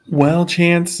Well,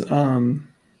 Chance,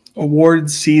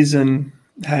 awards season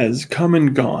has come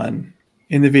and gone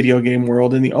in the video game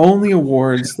world, and the only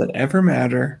awards that ever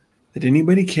matter, that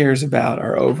anybody cares about,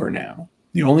 are over now.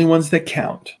 The only ones that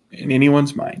count in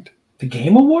anyone's mind. The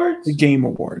Game Awards? The Game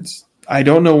Awards. I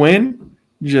don't know when,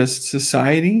 just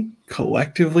society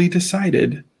collectively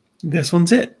decided this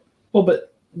one's it. Well,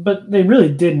 but they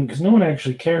really didn't, because no one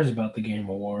actually cares about the Game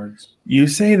Awards. You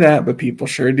say that, but people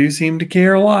sure do seem to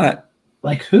care a lot.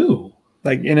 Like who?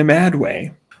 Like in a mad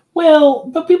way. Well,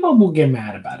 but people will get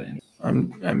mad about it.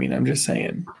 I'm just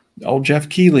saying. Old Jeff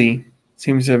Keighley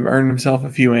seems to have earned himself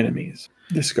a few enemies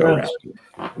this go around.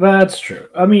 That's true.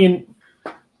 I mean,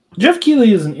 Jeff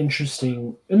Keighley is an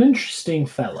interesting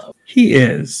fellow. He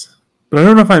is, but I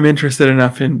don't know if I'm interested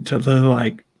enough to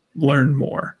like learn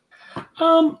more.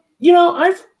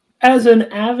 I've as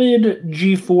an avid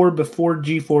G4 before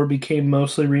G4 became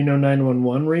mostly Reno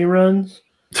 911 reruns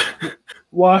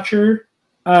watcher.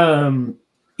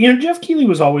 Jeff Keighley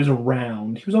was always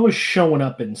around. He was always showing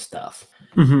up in stuff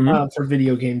for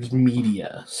video games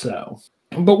media. So,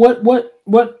 but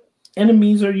what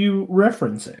enemies are you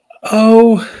referencing?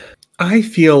 Oh, I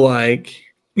feel like,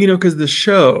 because the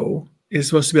show is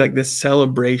supposed to be like this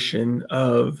celebration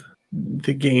of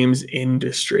the games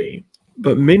industry.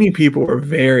 But many people were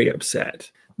very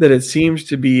upset that it seems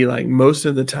to be like most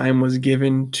of the time was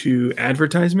given to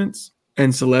advertisements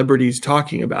and celebrities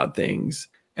talking about things.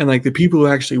 And like the people who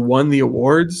actually won the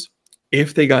awards,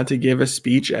 if they got to give a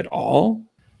speech at all,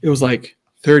 it was like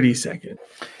 30 seconds.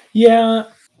 Yeah.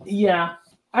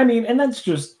 I mean, and that's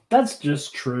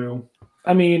just true.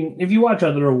 I mean, if you watch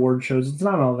other award shows, it's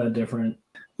not all that different.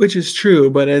 Which is true,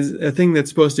 but as a thing that's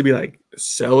supposed to be like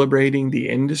celebrating the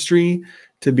industry,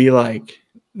 to be like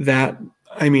that,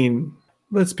 I mean,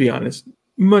 let's be honest,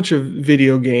 much of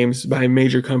video games by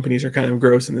major companies are kind of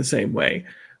gross in the same way,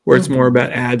 where it's more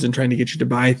about ads and trying to get you to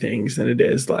buy things than it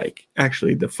is like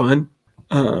actually the fun.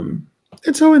 And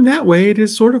so in that way, it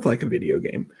is sort of like a video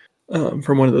game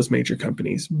from one of those major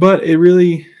companies. But it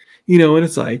really, and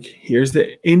it's like, here's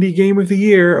the Indie Game of the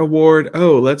Year award.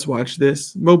 Oh, let's watch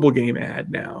this mobile game ad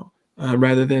now,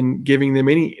 rather than giving them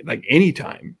any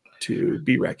time to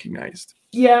be recognized.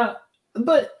 Yeah,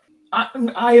 but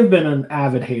I have been an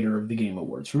avid hater of the Game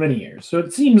Awards for many years, so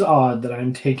it seems odd that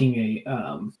I'm taking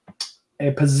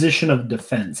a position of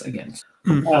defense against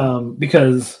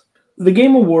because the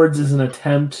Game Awards is an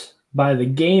attempt by the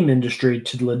game industry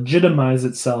to legitimize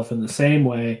itself in the same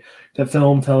way that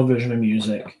film, television, and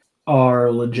music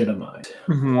are legitimized,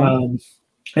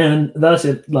 and thus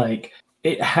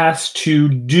it has to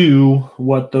do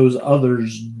what those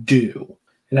others do.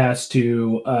 It has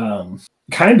to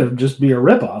kind of just be a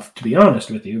ripoff, to be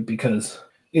honest with you, because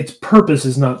its purpose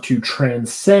is not to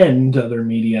transcend other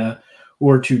media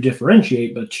or to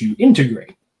differentiate, but to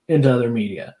integrate into other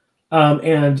media.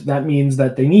 And that means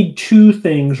that they need two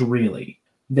things, really.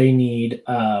 They need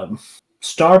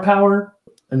star power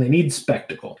and they need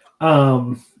spectacle.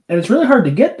 And it's really hard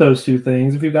to get those two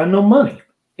things if you've got no money.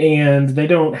 And they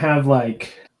don't have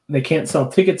they can't sell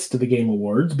tickets to the Game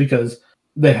Awards because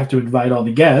they have to invite all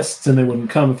the guests and they wouldn't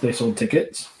come if they sold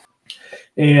tickets.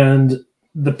 And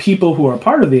the people who are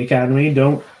part of the Academy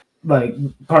don't,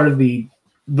 part of the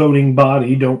voting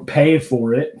body, don't pay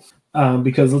for it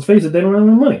because, let's face it, they don't have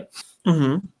any money.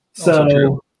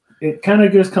 So it kind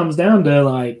of just comes down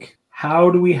to how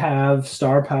do we have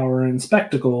star power and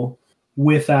spectacle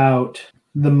without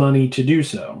the money to do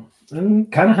so?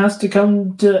 And kind of has to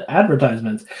come to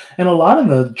advertisements. And a lot of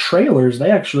the trailers,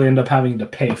 they actually end up having to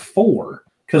pay for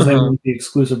because they want the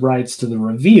exclusive rights to the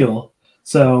reveal.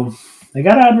 So they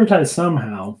got to advertise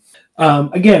somehow.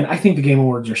 Again, I think the Game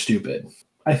Awards are stupid.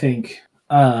 I think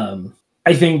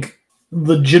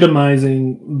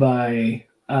legitimizing by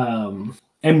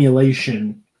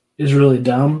emulation is really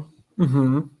dumb.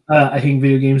 I think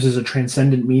video games is a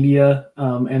transcendent media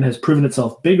and has proven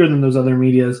itself bigger than those other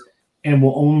medias, and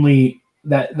will only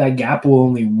that gap will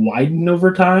only widen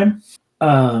over time.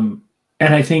 And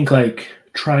I think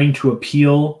trying to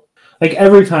appeal,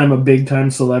 every time a big time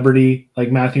celebrity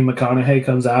like Matthew McConaughey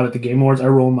comes out at the Game Awards, I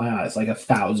roll my eyes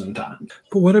 1,000 times.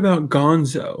 But what about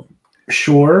Gonzo?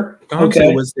 Sure.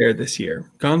 Gonzo was there this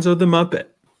year. Gonzo the Muppet.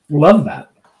 Love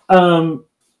that.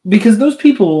 Because those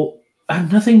people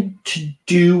have nothing to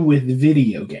do with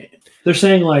video games. They're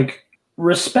saying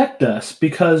respect us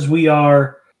because we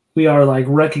are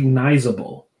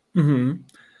recognizable.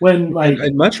 When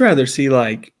I'd much rather see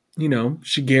Shigeru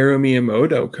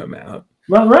Miyamoto come out.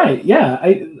 Well, right,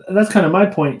 yeah, that's kind of my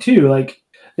point too.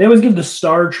 They always give the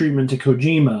star treatment to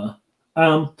Kojima,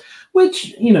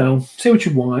 which say what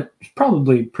you want, it's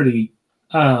probably pretty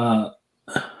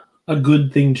a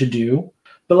good thing to do.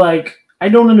 But like, I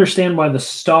don't understand why the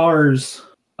stars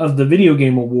of the video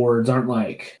game awards aren't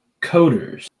like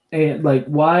coders. And like,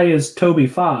 why is Toby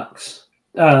Fox,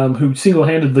 who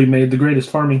single-handedly made the greatest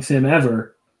farming sim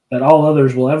ever, that all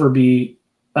others will ever be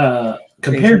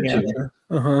compared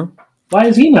to? Why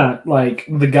is he not like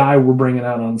the guy we're bringing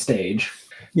out on stage?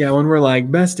 Yeah, when we're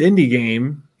like best indie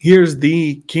game, here's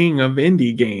the king of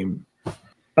indie game.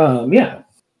 Yeah,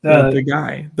 the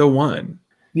guy, the one.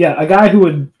 Yeah, a guy who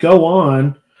would go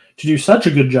on to do such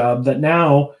a good job that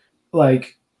now,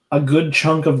 like, a good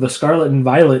chunk of the Scarlet and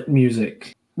Violet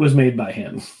music was made by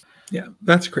him. Yeah,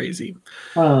 that's crazy.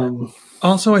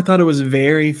 Also, I thought it was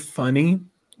very funny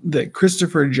that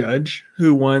Christopher Judge,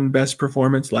 who won Best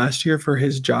Performance last year for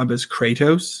his job as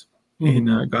Kratos in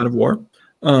God of War,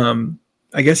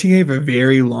 I guess he gave a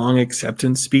very long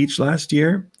acceptance speech last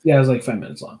year. Yeah, it was like 5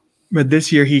 minutes long. But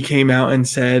this year he came out and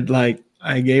said, like,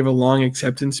 I gave a long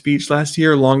acceptance speech last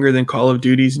year, longer than Call of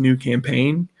Duty's new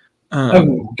campaign.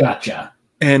 Gotcha.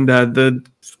 And the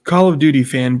Call of Duty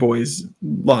fanboys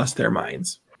lost their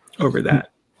minds over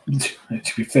that.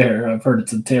 To be fair, I've heard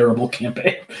it's a terrible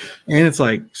campaign. And it's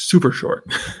like super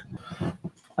short.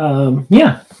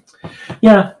 Yeah,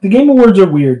 the Game Awards are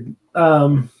weird.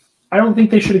 I don't think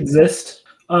they should exist.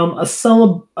 A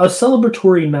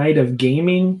celebratory night of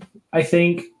gaming, I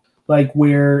think, like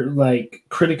where like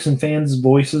critics and fans'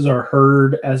 voices are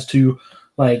heard as to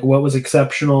like what was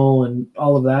exceptional and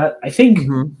all of that. I think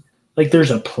like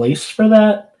there's a place for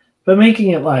that, but making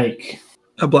it like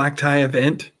a black tie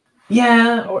event,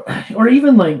 yeah, or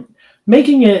even like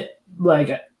making it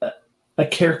like a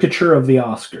caricature of the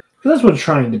Oscars, because that's what it's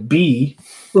trying to be.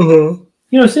 You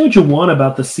know, say what you want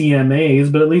about the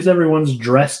CMAs, but at least everyone's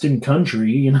dressed in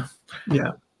country, you know.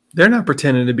 Yeah, they're not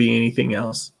pretending to be anything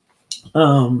else.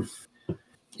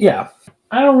 Yeah,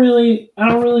 I don't really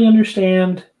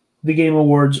understand the Game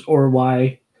Awards or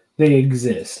why they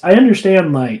exist. I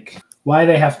understand like why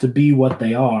they have to be what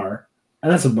they are,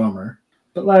 and that's a bummer.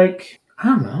 But like, I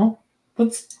don't know.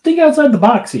 Let's think outside the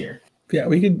box here. Yeah,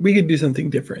 we could do something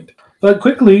different. But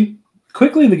quickly,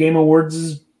 the Game Awards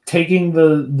is taking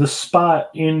the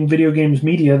spot in video games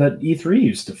media that E3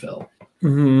 used to fill.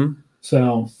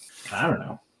 So I don't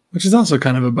know. Which is also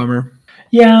kind of a bummer.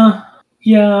 Yeah,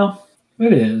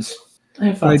 it is.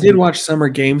 I did watch Summer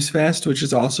Games Fest, which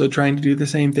is also trying to do the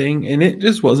same thing, and it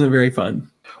just wasn't very fun.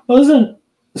 Well, isn't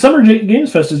Summer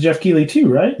Games Fest is Jeff Keighley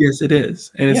too, right? Yes, it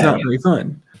is, and it's not very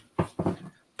fun.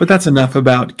 But that's enough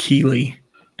about Keighley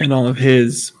and all of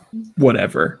his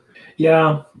whatever.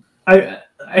 Yeah,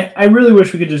 I really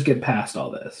wish we could just get past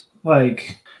all this.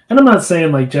 Like, and I'm not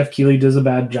saying like Jeff Keighley does a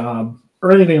bad job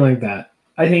or anything like that.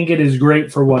 I think it is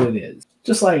great for what it is.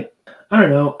 Just like, I don't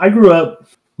know, I grew up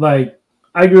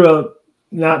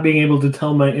not being able to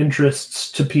tell my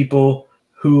interests to people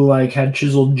who like had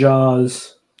chiseled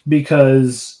jaws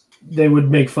because they would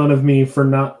make fun of me for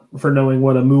knowing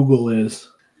what a Moogle is.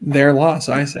 Their loss,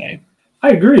 I say. I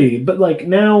agree, but like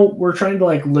now we're trying to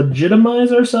like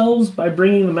legitimize ourselves by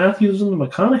bringing the Matthew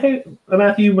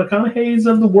McConaughey's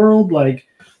of the world. Like,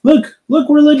 look,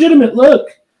 we're legitimate. Look,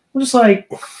 we're just like,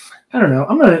 I don't know.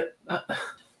 I'm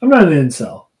not an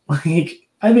incel. Like,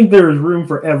 I think there is room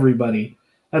for everybody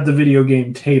at the video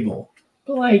game table,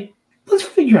 but like, let's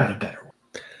figure out a better one.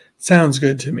 Sounds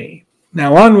good to me.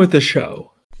 Now on with the show.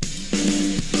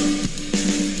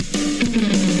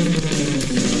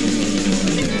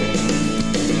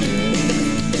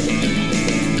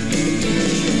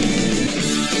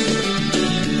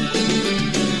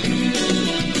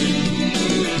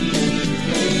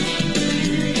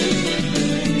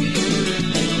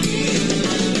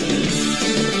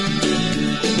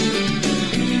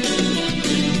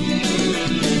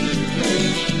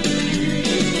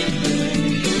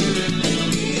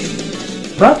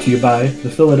 Brought to you by the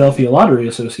Philadelphia Lottery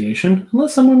Association.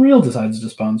 Unless someone real decides to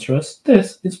sponsor us,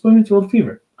 this is Spoon's World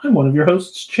Fever. I'm one of your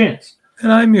hosts, Chance.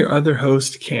 And I'm your other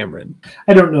host, Cameron.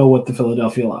 I don't know what the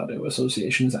Philadelphia Lottery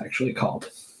Association is actually called.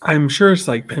 I'm sure it's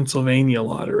like Pennsylvania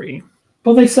Lottery.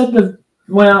 Well, they said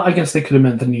I guess they could have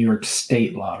meant the New York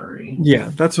State Lottery.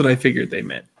 Yeah, that's what I figured they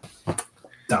meant.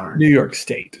 Darn. New York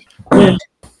State.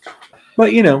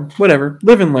 But, you know, whatever.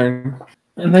 Live and learn.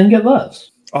 And then get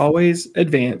loves. Always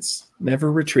advance.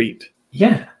 Never retreat.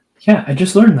 Yeah, I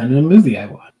just learned that in a movie I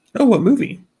watched. Oh, what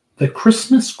movie? The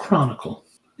Christmas Chronicle.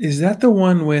 Is that the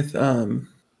one with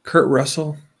Kurt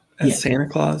Russell as Santa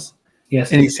Claus?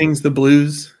 Yes. And he sings the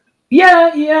blues?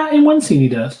 Yeah, in one scene he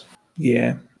does.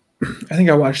 Yeah. I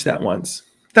think I watched that once.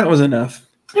 That was enough.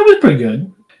 It was pretty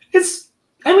good. It's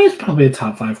probably a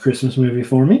top 5 Christmas movie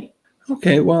for me.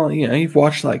 Okay, well, you know, you've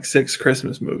watched like 6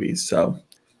 Christmas movies, so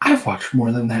I've watched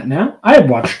more than that now. I had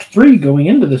watched 3 going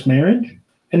into this marriage,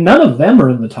 and none of them are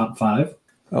in the top 5.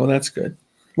 Oh, that's good.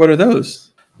 What are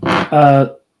those?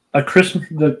 A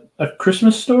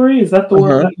Christmas Story, is that the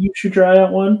one that you should try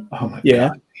out one? Oh my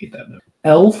god, I hate that movie.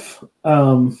 Elf,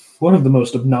 one of the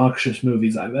most obnoxious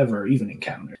movies I've ever even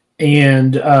encountered,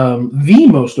 and the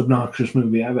most obnoxious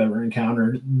movie I've ever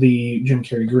encountered, the Jim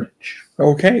Carrey Grinch.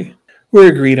 Okay, we're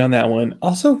agreed on that one.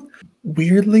 Also,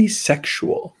 weirdly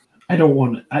sexual. I don't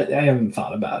want to. I haven't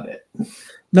thought about it.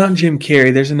 Not Jim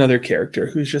Carrey. There's another character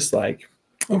who's just like,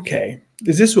 okay,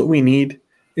 is this what we need?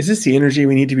 Is this the energy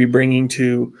we need to be bringing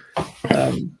to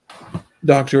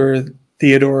Dr.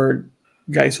 Theodore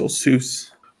Geisel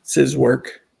Seuss's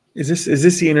work? Is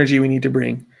this the energy we need to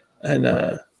bring? And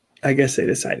I guess they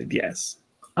decided yes.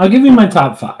 I'll give you my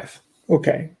top 5.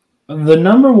 Okay. The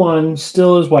number 1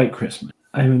 still is White Christmas.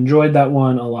 I've enjoyed that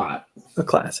one a lot. A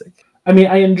classic. I mean,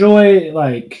 I enjoy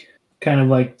kind of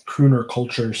like crooner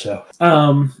culture. So,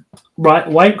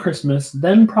 White Christmas,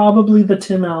 then probably the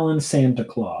Tim Allen Santa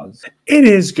Claus. It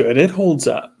is good. It holds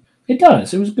up. It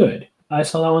does. It was good. I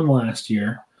saw that one last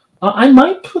year. I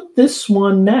might put this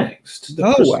one next.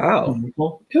 Oh, wow.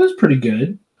 Chronicle. It was pretty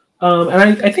good. And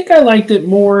I think I liked it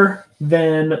more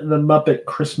than the Muppet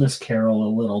Christmas Carol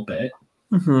a little bit.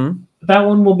 Mm-hmm. That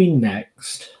one will be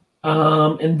next.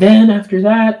 And then after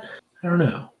that, I don't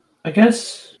know. I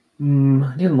guess I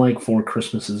didn't like Four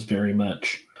Christmases very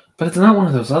much. But it's not one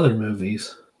of those other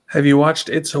movies. Have you watched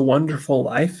It's a Wonderful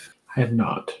Life? I have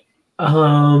not.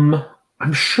 I'm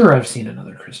sure I've seen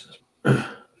another Christmas.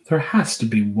 There has to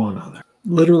be one other.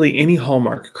 Literally any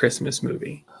Hallmark Christmas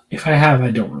movie. If I have,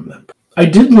 I don't remember. I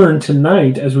did learn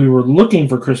tonight, as we were looking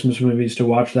for Christmas movies to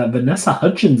watch, that Vanessa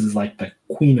Hudgens is like the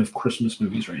queen of Christmas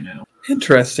movies right now.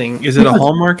 Interesting. Is it a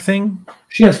Hallmark thing?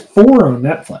 She has 4 on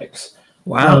Netflix.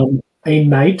 Wow. A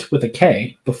Night with a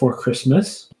K Before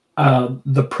Christmas.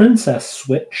 The Princess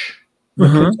Switch.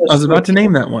 I was about to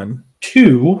name that one.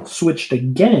 2, Switched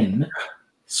Again.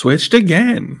 Switched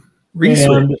Again.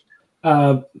 Reswitched.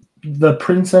 And the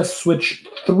Princess Switch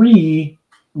 3,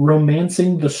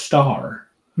 Romancing the Star.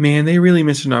 Man, they really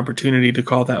missed an opportunity to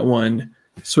call that one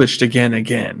Switched Again.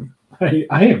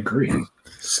 I agree.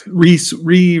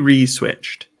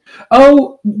 Re-switched.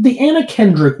 Oh, the Anna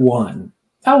Kendrick one.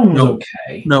 That one was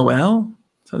okay. Noelle?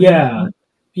 Yeah.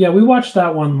 Yeah, we watched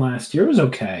that one last year. It was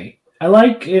okay. I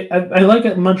like it. I like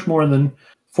it much more than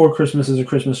Four Christmases, A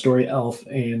Christmas Story, Elf,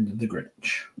 and The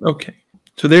Grinch. Okay.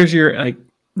 So there's your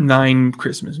 9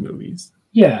 Christmas movies.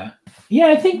 Yeah. Yeah,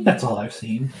 I think that's all I've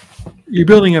seen. You're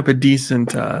building up a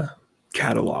decent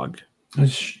catalog.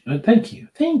 Thank you.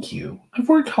 Thank you. I've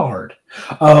worked hard.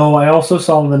 Oh, I also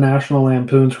saw the National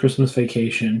Lampoon's Christmas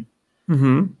Vacation.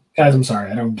 Mm-hmm. Guys, I'm sorry.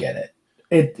 I don't get it.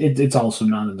 It's also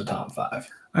not in the top 5.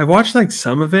 I've watched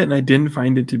some of it, and I didn't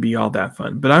find it to be all that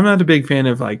fun. But I'm not a big fan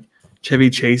of Chevy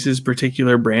Chase's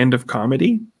particular brand of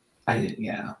comedy.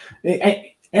 And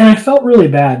I felt really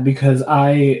bad because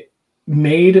I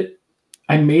made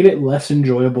it less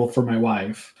enjoyable for my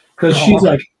wife, because she's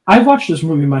like, I've watched this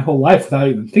movie my whole life without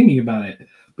even thinking about it.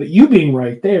 But you being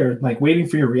right there, waiting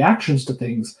for your reactions to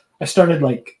things, I started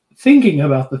thinking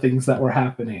about the things that were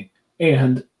happening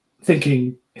and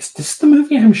thinking, is this the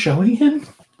movie I'm showing him?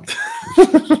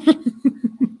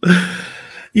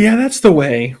 Yeah, that's the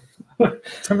way.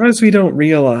 Sometimes we don't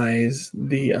realize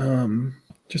the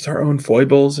just our own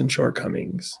foibles and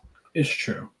shortcomings. It's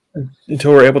true.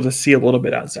 Until we're able to see a little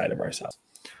bit outside of ourselves.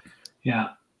 Yeah.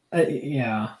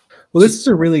 Yeah. Well, this is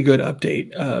a really good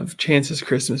update of Chance's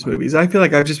Christmas movies. I feel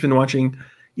like I've just been watching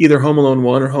either Home Alone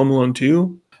 1 or Home Alone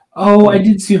 2. Oh, I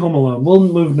did see Home Alone. We'll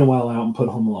move Noelle out and put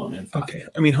Home Alone in. Okay.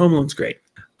 I mean, Home Alone's great.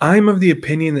 I'm of the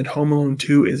opinion that Home Alone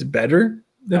 2 is better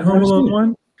than Home Alone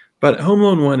 1, but Home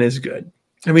Alone 1 is good.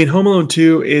 I mean, Home Alone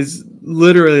 2 is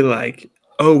literally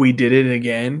oh, we did it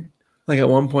again. At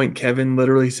one point, Kevin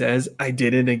literally says, I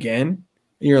did it again.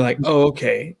 And you're like, oh,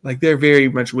 okay. They're very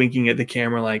much winking at the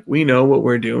camera, we know what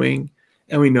we're doing,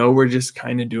 and we know we're just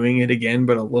kind of doing it again,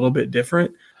 but a little bit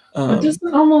different. But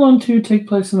doesn't Home Alone 2 take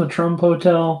place in the Trump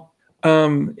Hotel?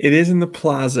 It is in the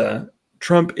plaza.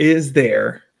 Trump is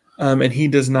there, and he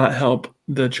does not help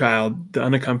the child, the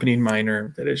unaccompanied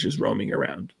minor that is just roaming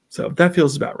around. So that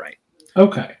feels about right.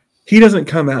 Okay. He doesn't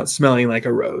come out smelling like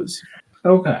a rose.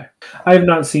 Okay. I have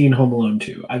not seen Home Alone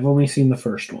 2. I've only seen the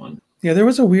first one. Yeah, there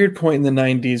was a weird point in the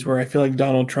 90s where I feel like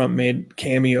Donald Trump made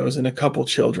cameos in a couple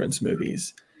children's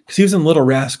movies. Because he was in Little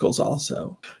Rascals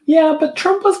also. Yeah, but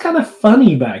Trump was kind of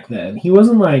funny back then. He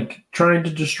wasn't trying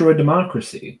to destroy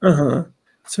democracy. Uh-huh.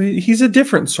 So he's a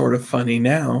different sort of funny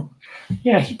now.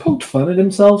 Yeah, he poked fun at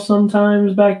himself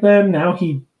sometimes back then. Now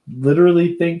he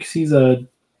literally thinks he's a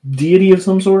deity of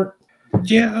some sort?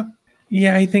 Yeah.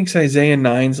 Yeah, he thinks Isaiah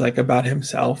 9's like about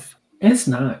himself. It's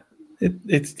not.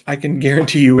 It's I can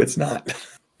guarantee you it's not.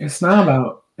 It's not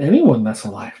about anyone that's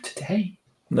alive today.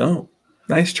 No.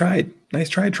 Nice tried. Nice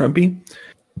try, Trumpy.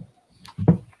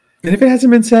 And if it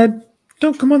hasn't been said,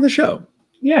 don't come on the show.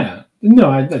 Yeah.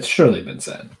 No, that's surely been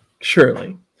said.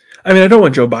 Surely. I mean, I don't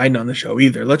want Joe Biden on the show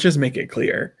either. Let's just make it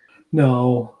clear.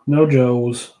 No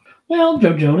Joes. Well,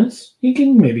 Joe Jonas, he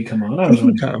can maybe come on. I don't know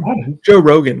anything about him. Joe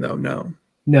Rogan, though, no.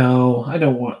 No, I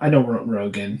don't want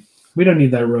Rogan. We don't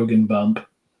need that Rogan bump.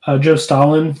 Joe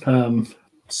Stalin.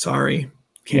 Sorry.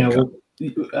 Can't come.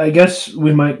 Well, I guess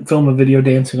we might film a video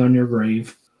dancing on your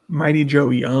grave. Mighty Joe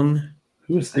Young.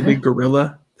 Who is that? The big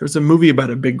gorilla. There's a movie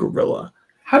about a big gorilla.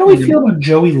 How do we feel about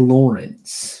Joey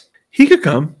Lawrence? He could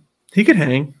come. He could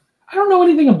hang. I don't know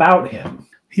anything about him.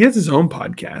 He has his own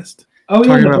podcast. Oh,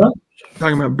 yeah.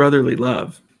 Talking about brotherly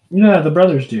love. Yeah, the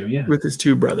brothers do, yeah. With his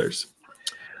two brothers.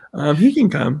 He can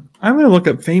come. I'm going to look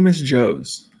up famous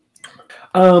Joes.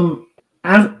 I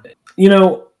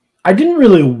didn't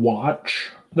really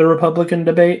watch the Republican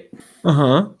debate.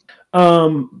 Uh-huh.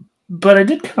 But I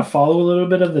did kind of follow a little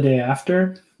bit of the day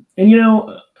after. And,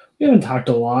 we haven't talked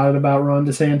a lot about Ron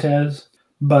DeSantis,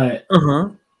 but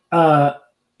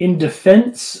in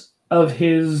defense of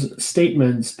his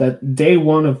statements that day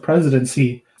one of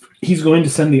presidency, he's going to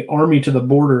send the army to the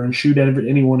border and shoot at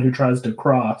anyone who tries to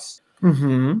cross.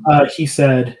 He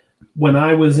said, when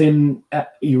I was in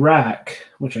Iraq,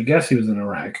 which I guess he was in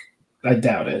Iraq, I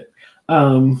doubt it.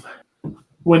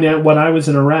 When I was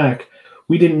in Iraq,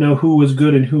 we didn't know who was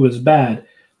good and who was bad.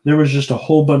 There was just a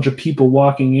whole bunch of people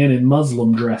walking in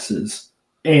Muslim dresses.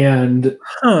 And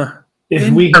if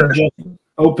we had just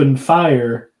opened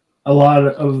fire, a lot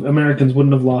of Americans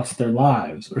wouldn't have lost their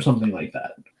lives or something like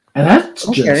that. And that's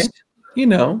just...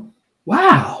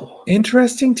 Wow.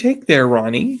 Interesting take there,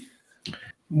 Ronnie.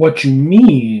 What you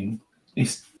mean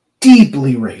is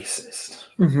deeply racist.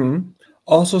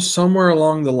 Also, somewhere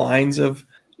along the lines of,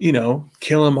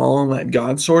 kill them all and let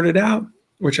God sort it out,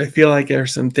 which I feel like there are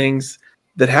some things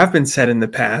that have been said in the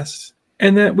past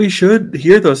and that we should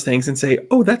hear those things and say,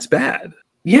 oh, that's bad.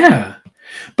 Yeah.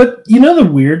 But the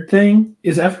weird thing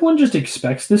is everyone just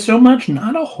expects this so much.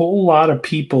 Not a whole lot of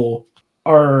people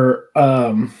are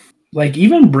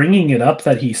even bringing it up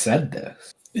that he said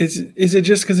this. Is it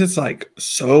just because it's like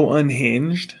so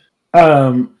unhinged?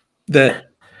 That,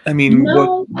 I mean,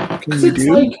 no, what can you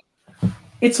do?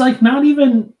 It's not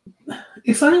even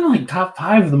like top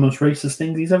 5 of the most racist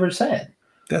things he's ever said.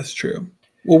 That's true.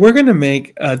 Well, we're going to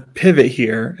make a pivot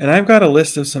here, and I've got a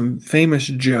list of some famous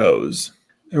Joes,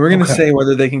 and we're going to say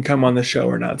whether they can come on the show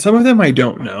or not. Some of them I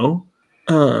don't know.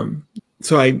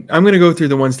 So I'm going to go through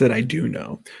the ones that I do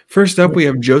know. First up, we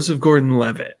have Joseph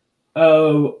Gordon-Levitt.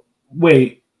 Oh,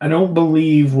 wait. I don't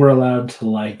believe we're allowed to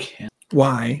like him.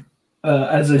 Why?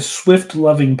 As a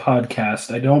Swift-loving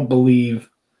podcast, I don't believe...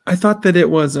 I thought that it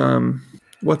was,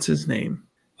 what's his name?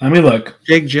 Let me look.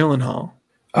 Jake Gyllenhaal.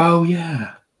 Oh,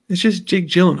 yeah. It's just Jake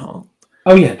Gyllenhaal.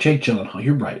 Oh, yeah, Jake Gyllenhaal.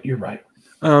 You're right.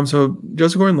 So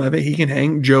Joseph Gordon-Levitt, he can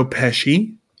hang. Joe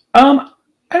Pesci. I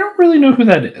don't really know who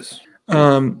that is.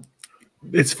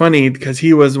 It's funny because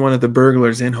he was one of the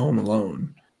burglars in Home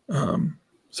Alone.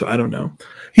 So I don't know.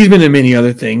 He's been in many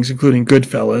other things, including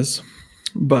Goodfellas.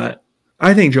 But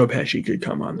I think Joe Pesci could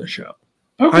come on the show.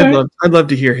 Okay. I'd love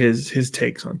to hear his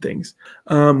takes on things.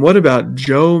 What about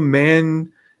Joe Manganiello?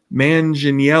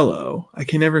 I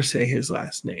can never say his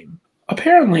last name.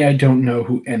 Apparently, I don't know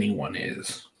who anyone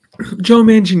is. Joe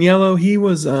Manganiello. He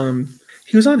was on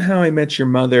How I Met Your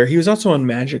Mother. He was also on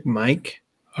Magic Mike.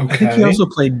 Okay. I think he also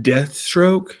played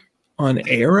Deathstroke on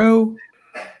Arrow.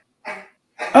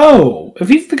 Oh, if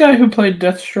he's the guy who played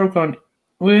Deathstroke on,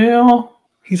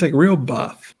 he's like real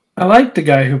buff. I like the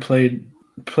guy who played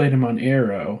him on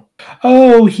Arrow.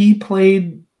 Oh, he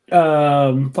played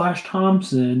Flash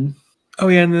Thompson. Oh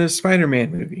yeah, in the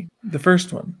Spider-Man movie, the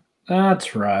first one.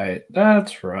 That's right.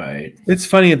 It's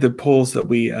funny at the polls that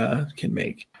we can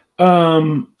make.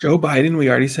 Joe Biden, we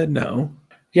already said no.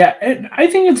 Yeah, and I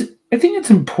think it's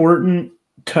important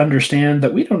to understand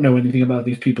that we don't know anything about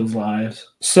these people's lives.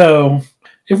 So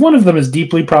if one of them is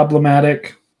deeply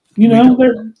problematic,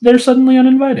 they're suddenly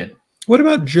uninvited. What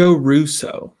about Joe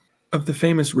Russo of the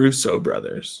famous Russo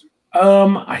brothers?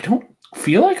 I don't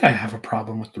feel like I have a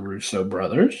problem with the Russo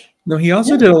brothers. No, he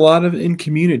also did a lot in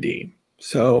Community.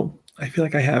 So I feel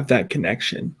like I have that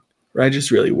connection. Or I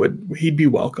just really would. He'd be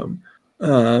welcome.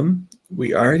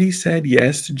 We already said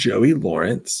yes to Joey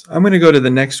Lawrence. I'm going to go to the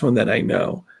next one that I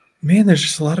know. Man, there's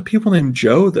just a lot of people named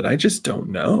Joe that I just don't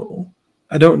know.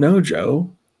 I don't know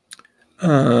Joe.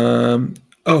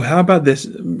 Oh, how about this?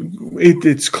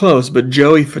 It's close, but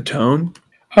Joey Fatone.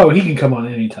 Oh, he can come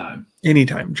on anytime.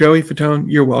 Anytime. Joey Fatone,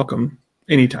 you're welcome.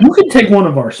 Anytime. You can take one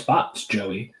of our spots,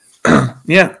 Joey.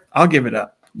 Yeah, I'll give it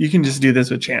up. You can just do this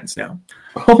with Chance now.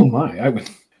 Oh my, I would.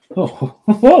 Oh,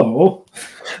 whoa.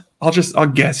 I'll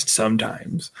guest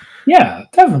sometimes. Yeah,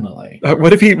 definitely.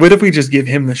 What if we just give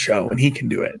him the show and he can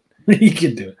do it? He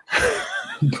can do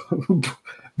it.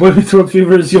 Boy Throat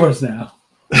Fever is yours now.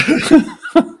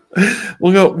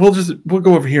 We'll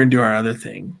go over here and do our other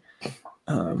thing.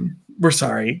 We're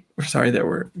sorry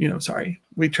that sorry.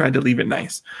 We tried to leave it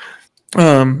nice.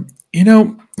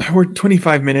 We're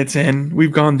 25 minutes in.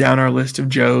 We've gone down our list of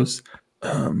Joes.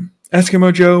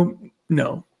 Eskimo Joe,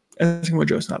 no. Eskimo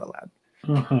Joe's not allowed.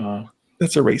 Uh-huh.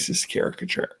 That's a racist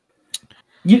caricature.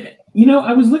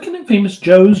 I was looking at famous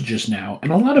Joes just now,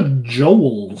 and a lot of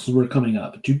Joels were coming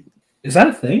up. Is that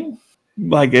a thing?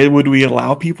 Like, would we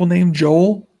allow people named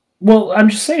Joel? Well, I'm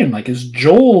just saying, like, is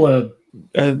Joel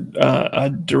a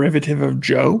derivative of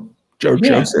Joe? Yeah.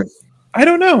 Joseph? I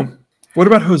don't know. What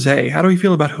about Jose? How do we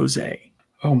feel about Jose?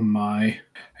 Oh my.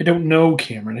 I don't know,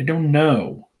 Cameron. I don't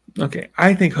know. Okay,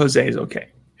 I think Jose is okay.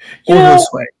 Or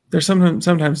Josue. There's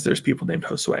sometimes there's people named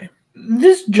Josue.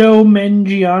 This Joe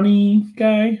Mangiani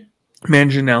guy?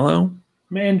 Manganiello?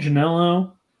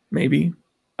 Maybe.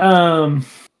 I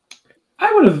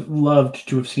would have loved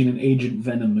to have seen an Agent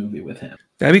Venom movie with him.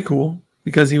 That'd be cool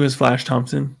because he was Flash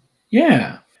Thompson.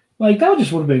 Yeah. Like, that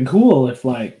just would have been cool if,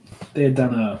 like, they had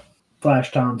done a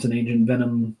Flash Thompson Agent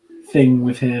Venom thing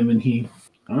with him and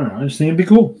I don't know, I just think it'd be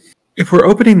cool. If we're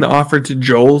opening the offer to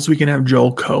Joel's, we can have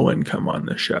Joel Cohen come on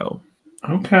the show.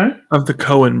 Okay. Of the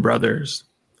Cohen brothers.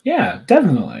 Yeah,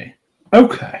 definitely.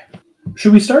 Okay.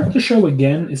 Should we start the show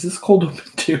again? Is this cold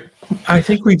open too? I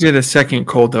think we did a second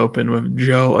cold open with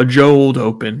Joe, a Joel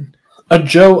open. A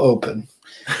Joe open.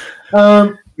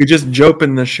 We just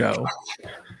opened the show.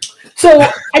 So,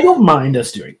 I don't mind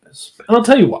us doing this. And I'll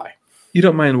tell you why. You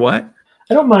don't mind what?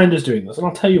 I don't mind us doing this, and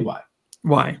I'll tell you why.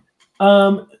 Why?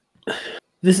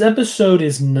 This episode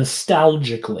is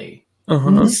nostalgically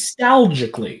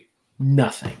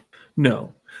nothing.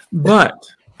 No. But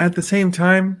at the same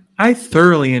time, I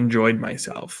thoroughly enjoyed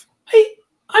myself.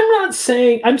 I'm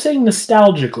saying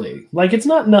nostalgically. Like, it's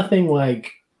not nothing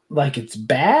like it's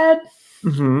bad.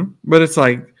 Mm-hmm. But it's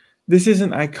like, this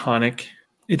isn't iconic.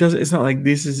 It's not like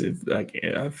this is like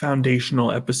a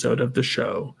foundational episode of the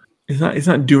show. It's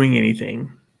not doing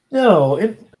anything. No,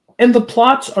 and the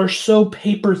plots are so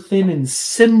paper thin and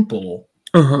simple.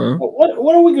 Uh-huh.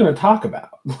 What are we going to talk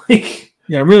about?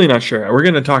 Yeah, I'm really not sure. We're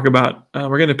going to talk about.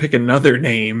 We're going to pick another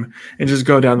name and just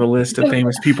go down the list of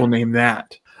famous people named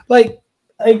that. Like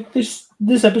this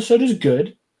episode is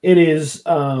good. It is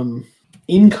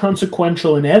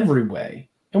inconsequential in every way,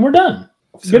 and we're done.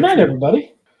 So good night, true.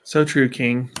 everybody. So true,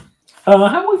 King.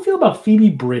 How do we feel about Phoebe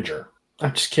Bridger?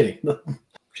 I'm just kidding.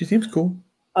 She seems cool.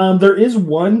 There is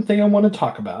one thing I want to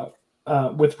talk about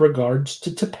with regards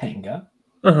to Topanga.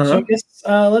 Uh-huh. So I guess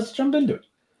let's jump into it.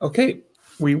 Okay,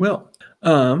 we will.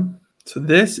 So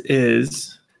this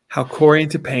is how Cory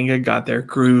and Topanga got their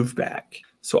groove back.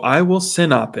 So I will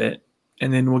synop it,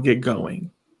 and then we'll get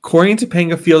going. Cory and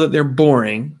Topanga feel that they're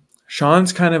boring.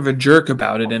 Sean's kind of a jerk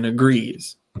about it and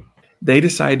agrees. They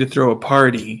decide to throw a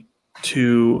party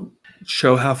to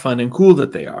show how fun and cool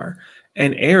that they are.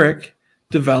 And Eric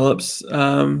develops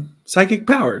psychic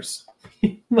powers.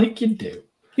 Like you do.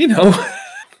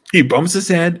 He bumps his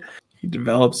head. He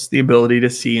develops the ability to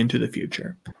see into the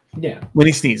future. Yeah. When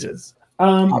he sneezes.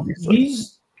 Obviously.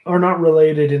 These are not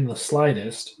related in the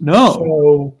slightest.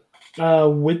 No. So,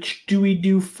 which do we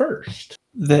do first?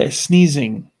 The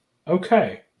sneezing.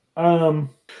 Okay.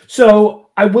 So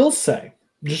I will say,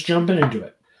 just jumping into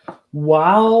it,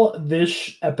 while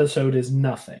this episode is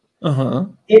nothing,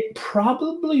 it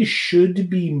probably should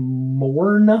be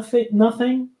more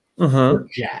nothing for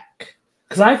Jack.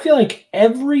 Because I feel like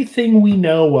everything we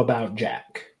know about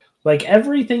Jack, like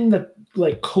everything that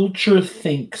like culture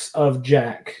thinks of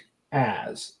Jack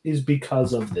as, is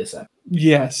because of this episode.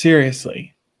 Yeah,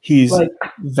 seriously. He's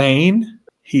vain.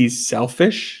 He's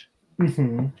selfish.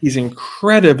 Mm-hmm. He's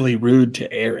incredibly rude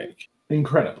to Eric.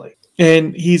 Incredibly.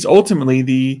 And he's ultimately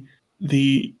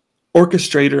the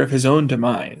orchestrator of his own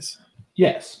demise.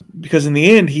 Yes. Because in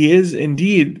the end, he is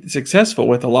indeed successful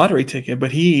with a lottery ticket,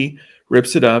 but he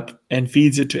rips it up and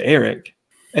feeds it to Eric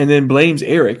and then blames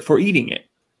Eric for eating it.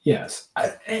 Yes.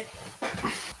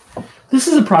 This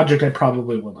is a project I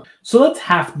probably will not. So let's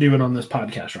half do it on this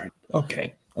podcast right now.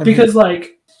 Okay. Because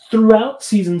throughout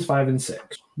seasons 5 and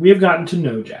 6, we have gotten to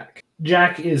know Jack.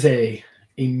 Jack is a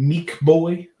meek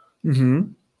boy.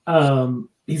 Mm-hmm.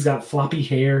 He's got floppy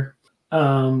hair.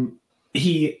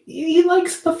 he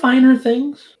likes the finer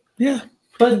things. Yeah.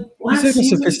 But He's last like a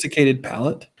season, sophisticated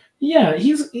palate. yeah,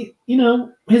 his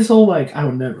whole like I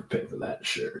would never pay for that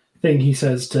shirt thing he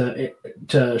says to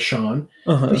Sean.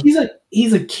 But Uh-huh.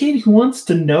 he's a kid who wants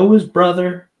to know his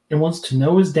brother and wants to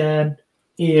know his dad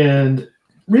and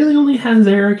really only has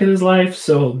Eric in his life,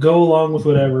 so he'll go along with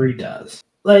whatever he does.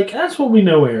 Like that's what we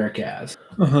know Eric as.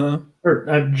 Uh-huh.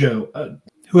 Or Joe.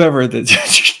 Whoever the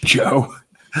Joe.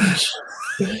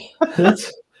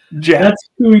 That's Jack. that's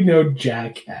who we know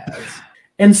Jack as.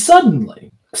 And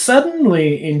suddenly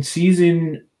in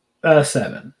season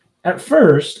 7, at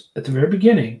first, at the very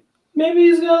beginning, maybe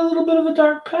he's got a little bit of a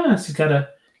dark past. He's got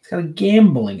a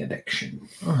gambling addiction.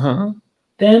 Uh-huh.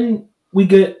 Then we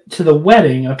get to the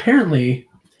wedding. Apparently,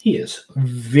 he is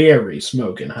very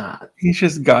smoking hot. He's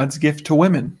just God's gift to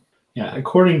women. Yeah,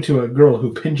 according to a girl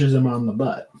who pinches him on the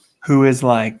butt, Who is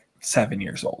like 7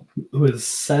 years old. who is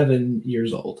 7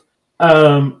 years old.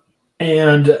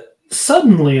 And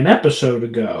suddenly, an episode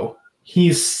ago,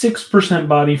 he's 6%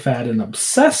 body fat and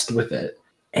obsessed with it.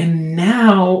 And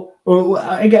now, well,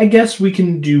 I guess we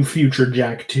can do Future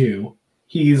Jack too.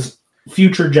 He's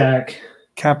Future Jack.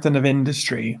 Captain of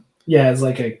industry. Yeah, as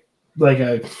like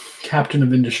a captain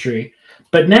of industry.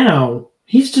 But now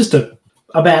he's just a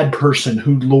bad person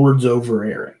who lords over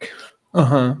Eric.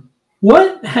 Uh-huh.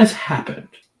 What has happened?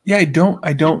 Yeah, I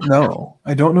don't know.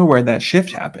 I don't know where that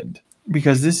shift happened.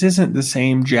 Because this isn't the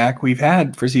same Jack we've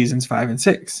had for seasons 5 and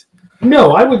 6.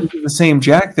 No, I would. The same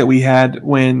Jack that we had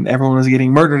when everyone was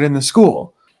getting murdered in the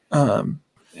school. And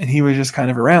he was just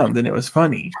kind of around, and it was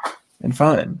funny and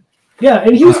fun. Yeah,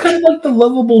 and he was kind of like the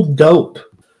lovable dope.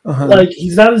 Uh-huh. Like,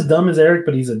 he's not as dumb as Eric,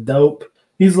 but he's a dope.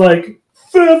 He's like,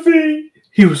 Fifi!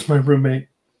 He was my roommate.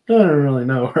 I don't really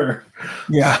know her.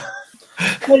 Yeah.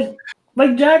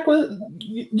 Like Jack was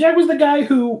the guy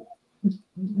who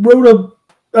wrote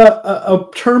a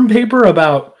term paper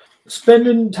about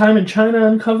spending time in China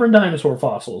uncovering dinosaur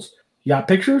fossils. You got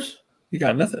pictures? You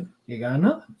got nothing. You got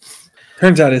nothing.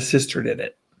 Turns out his sister did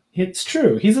it. It's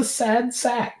true. He's a sad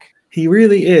sack. He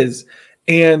really is.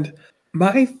 And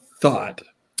my thought,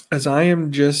 as I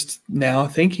am just now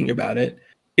thinking about it,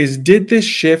 is did this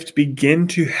shift begin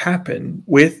to happen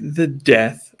with the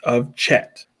death of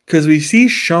Chet? Because we see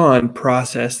Sean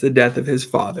process the death of his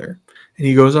father. And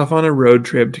he goes off on a road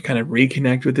trip to kind of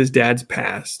reconnect with his dad's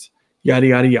past. Yada,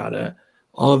 yada, yada.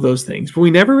 All of those things. But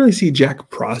we never really see Jack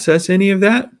process any of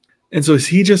that. And so is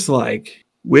he just like,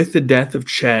 with the death of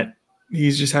Chet,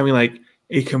 he's just having like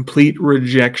a complete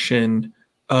rejection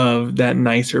of that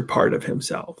nicer part of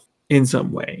himself in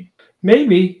some way.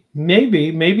 Maybe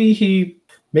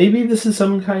this is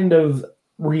some kind of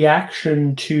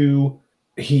reaction to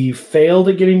he failed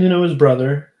at getting to know his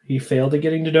brother. He failed at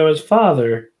getting to know his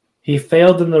father. He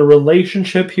failed in the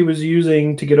relationship he was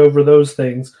using to get over those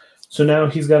things. So now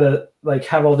he's got to like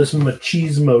have all this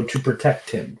machismo to protect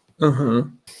him. Uh-huh.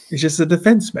 It's just a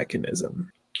defense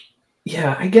mechanism.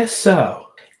 Yeah, I guess so.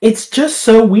 It's just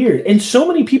so weird. And so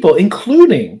many people,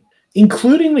 including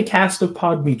the cast of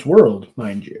Pod Meets World,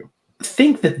 mind you,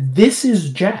 think that this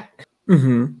is Jack.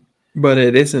 Mm-hmm. But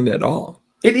it isn't at all.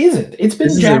 It isn't. It's been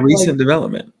this Jack is a recent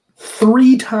development.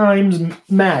 3 times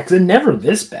max, and never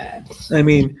this bad. I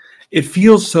mean, it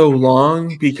feels so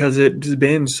long because it's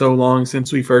been so long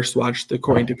since we first watched the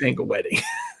Cory and Topanga wedding.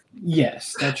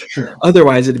 Yes, that's true.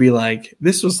 Otherwise, it'd be like,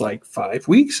 this was like 5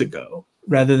 weeks ago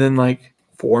rather than like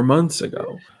 4 months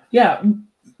ago. Yeah,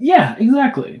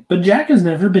 exactly. But Jack has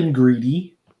never been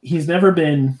greedy. He's never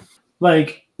been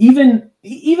like even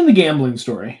the gambling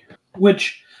story,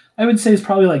 which I would say is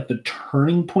probably like the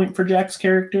turning point for Jack's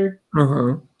character.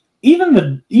 Uh-huh. Even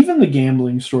the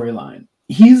gambling storyline.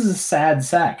 He's a sad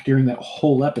sack during that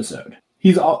whole episode.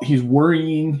 He's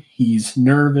worrying. He's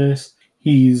nervous.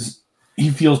 He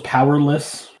feels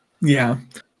powerless. Yeah.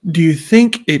 Do you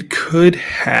think it could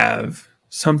have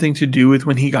something to do with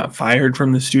when he got fired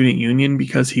from the student union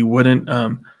because he wouldn't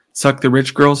suck the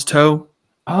rich girl's toe?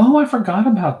 Oh, I forgot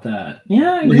about that.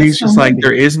 Yeah, he's just like,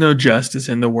 there is no justice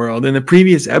in the world. In the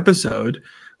previous episode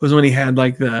was when he had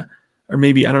like or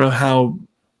maybe I don't know how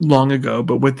long ago,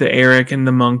 but with the Eric and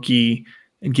the monkey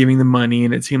and giving the money,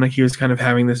 and it seemed like he was kind of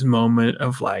having this moment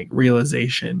of like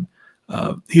realization.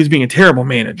 He was being a terrible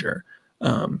manager,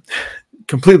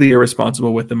 completely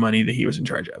irresponsible with the money that he was in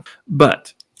charge of.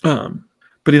 But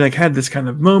he like had this kind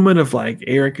of moment of like,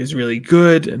 Eric is really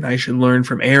good and I should learn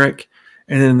from Eric.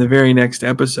 And then in the very next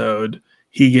episode,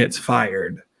 he gets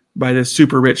fired by this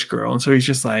super rich girl. And so he's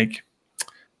just like,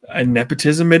 a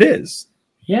nepotism it is.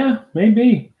 Yeah,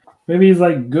 maybe. Maybe he's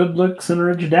like, good looks and a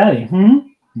rich daddy.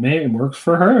 Maybe it works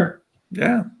for her.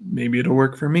 yeah, maybe it'll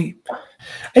work for me.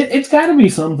 It's got to be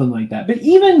something like that. But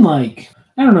even like,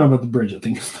 I don't know about the Bridget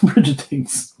thing. The Bridget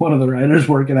thing's one of the writers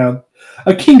working out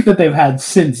a kink that they've had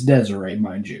since Desiree,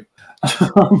 mind you.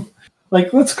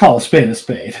 Like, let's call a spade a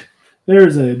spade.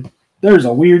 There's a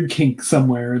weird kink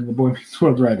somewhere in the Boy Meets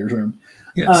World writers' room.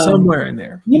 Yeah, somewhere in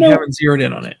there. You We haven't zeroed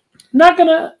in on it. Not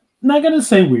gonna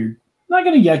say weird. Not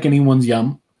gonna yuck anyone's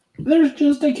yum. There's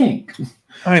just a kink.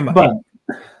 But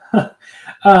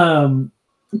don't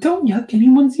yuck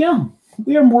anyone's yum.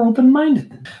 We are more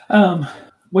open-minded.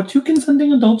 What two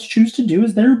consenting adults choose to do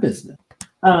is their business.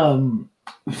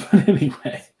 But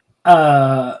anyway,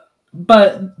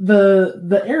 but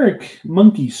the Eric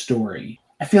Monkey story,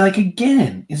 I feel like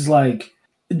again is like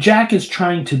Jack is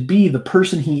trying to be the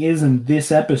person he is in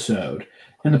this episode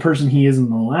and the person he is in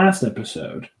the last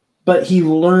episode, but he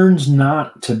learns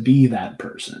not to be that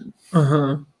person.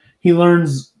 He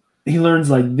learns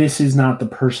like, this is not the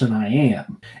person I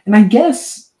am, and I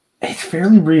guess it's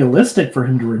fairly realistic for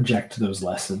him to reject those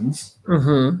lessons.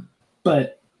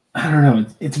 But I don't know.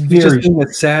 It's very just being a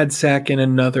sad sack in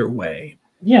another way.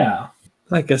 Yeah,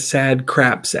 like a sad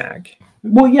crap sack.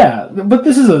 Well, yeah, but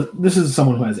this is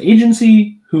someone who has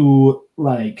agency, who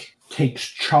like takes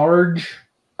charge.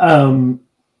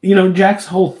 Jack's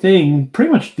whole thing,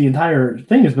 pretty much the entire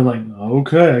thing, has been like,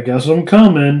 okay, I guess I'm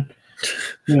coming.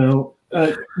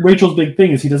 Rachel's big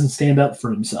thing is he doesn't stand up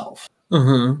for himself.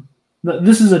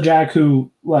 This is a Jack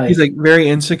who he's like very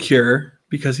insecure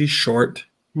because he's short.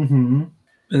 And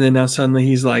then now suddenly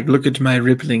he's like, look at my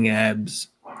rippling abs.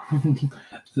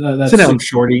 Sit down,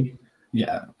 shorty.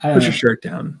 Yeah. Put your shirt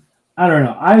down. I don't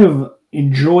know. I have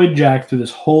enjoyed Jack through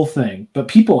this whole thing, but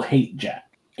people hate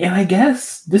Jack. And I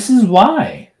guess this is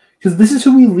why. Because this is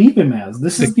who we leave him as.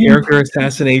 This is the character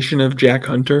assassination of Jack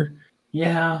Hunter.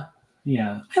 Yeah.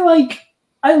 Yeah. I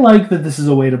like that this is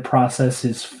a way to process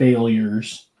his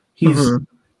failures.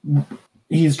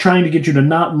 He's trying to get you to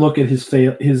not look at his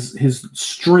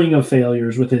string of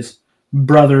failures with his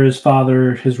brother, his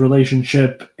father, his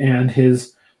relationship, and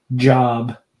his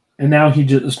job. And now he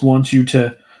just wants you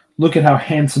to look at how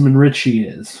handsome and rich he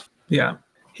is. Yeah.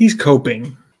 He's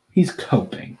coping. He's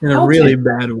coping. In a really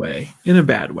bad way. In a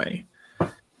bad way.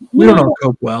 We don't all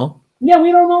cope well. Yeah,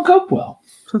 we don't all cope well.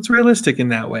 So it's realistic in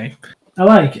that way. I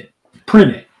like it.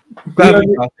 Print it. Glad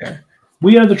we got there.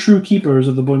 We are the true keepers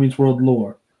of the Boy Meets World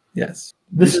lore. Yes.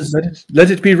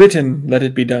 Let it be written. Let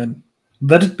it be done.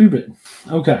 Let it be written.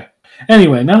 Okay.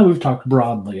 Anyway, now that we've talked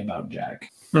broadly about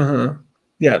Jack.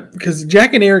 Yeah, because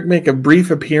Jack and Eric make a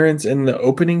brief appearance in the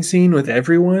opening scene with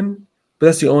everyone, but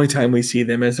that's the only time we see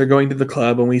them, as they're going to the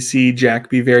club and we see Jack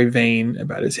be very vain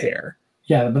about his hair.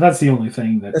 Yeah, but that's the only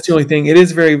thing. That's the only thing. It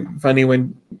is very funny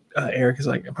when Eric is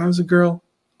like, if I was a girl,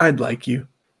 I'd like you.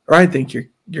 Or I'd think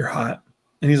you're hot.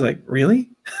 And he's like, really?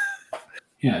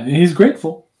 Yeah, he's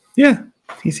grateful. Yeah,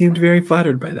 he seemed very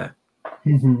flattered by that.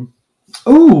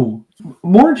 Oh,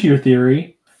 more to your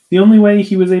theory. The only way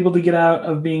he was able to get out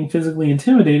of being physically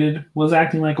intimidated was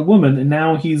acting like a woman, and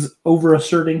now he's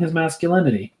over-asserting his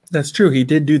masculinity. That's true. He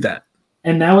did do that.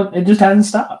 And now it just hasn't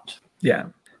stopped. Yeah.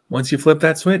 Once you flip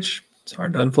that switch, it's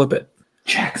hard to unflip it.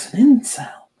 Jack's an incel.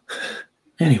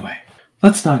 Anyway,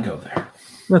 let's not go there.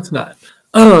 Let's not.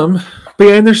 But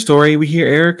yeah, in their story, we hear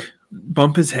Eric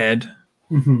bump his head.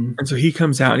 And so he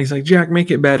comes out and he's like, Jack,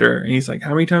 make it better. And he's like,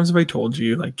 how many times have I told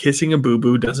you, like, kissing a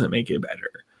boo-boo doesn't make it better?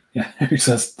 Yeah, Eric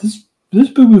says, this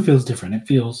boo-boo feels different. It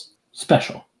feels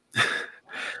special.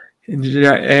 And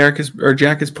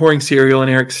Jack is pouring cereal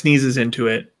and Eric sneezes into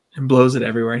it and blows it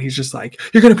everywhere. And he's just like,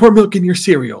 you're going to pour milk in your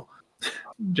cereal.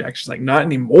 Jack's just like, not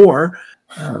anymore.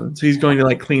 So he's going to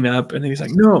like clean up. And then he's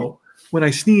like, no, when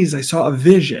I sneezed, I saw a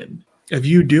vision of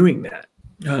you doing that.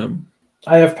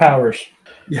 I have powers.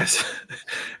 Yes.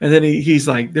 And then he's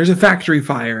like, there's a factory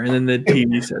fire. And then the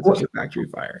TV says there's a factory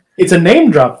fire. It's a name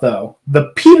drop, though.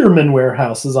 The Peterman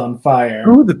warehouse is on fire.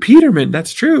 Oh, the Peterman.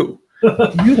 That's true.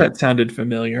 I knew that sounded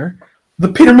familiar.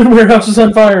 The Peterman warehouse is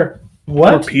on fire.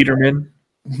 What? Or Peterman.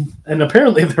 And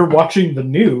apparently they're watching the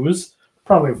news.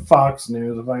 Probably Fox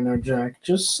News, if I know Jack.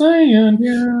 Just saying.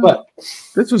 Yeah. But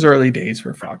this was early days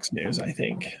for Fox News, I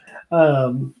think.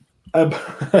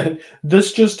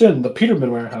 This just in, the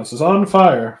Peterman warehouse is on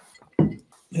fire.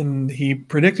 And he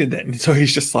predicted that. And so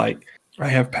he's just like, I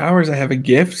have powers, I have a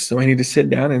gift, so I need to sit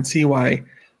down and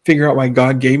figure out why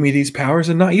God gave me these powers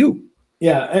and not you.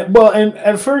 Yeah, well, and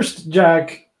at first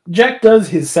Jack does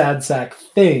his sad sack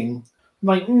thing. I'm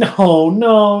like,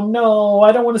 no,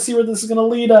 I don't want to see where this is going to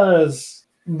lead us.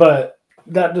 But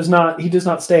he does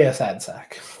not stay a sad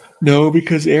sack. No,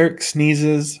 because Eric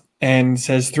sneezes and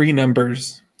says 3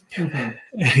 numbers. And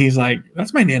he's like,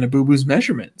 that's my Nana Boo Boo's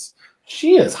measurements.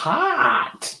 She is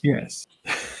hot. Yes.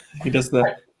 He does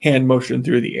the hand motion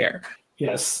through the air.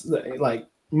 Yes, like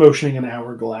motioning an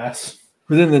hourglass.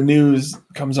 But then the news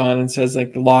comes on and says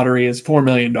like the lottery is $4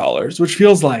 million, which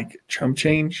feels like chump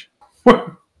change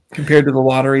compared to the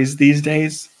lotteries these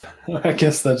days. I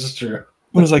guess that's true.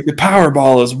 It was like the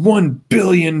Powerball is $1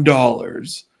 billion.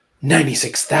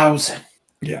 96,000.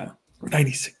 Yeah,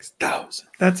 96,000.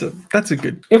 That's a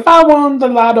good. If I won the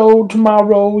lotto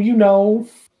tomorrow, you know.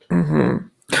 Mm-hmm.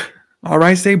 All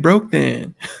right, stay broke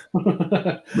then.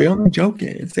 We only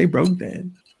joking. Stay broke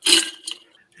then.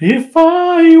 If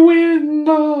I win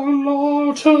the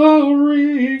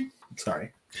lottery.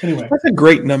 Sorry. Anyway, That's a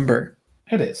great number.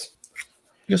 it is.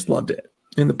 Just loved it.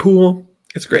 In the pool,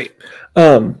 it's great.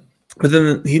 But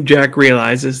then Jack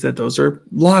realizes that those are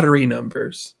lottery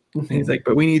numbers. And he's like,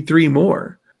 but we need 3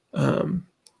 more. And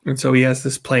so he has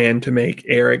this plan to make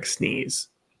Eric sneeze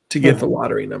to get the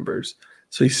lottery numbers.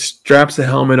 So he straps the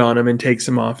helmet on him and takes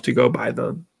him off to go buy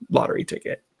the lottery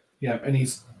ticket. Yeah, and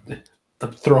he's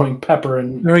throwing pepper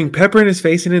in his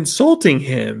face and insulting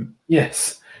him.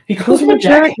 Yes. He calls him a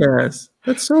jackass.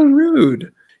 That's so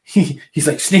rude. He's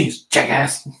like, sneeze,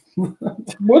 jackass.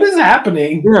 What is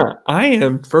happening? Yeah, I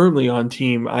am firmly on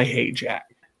team I hate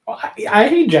Jack. I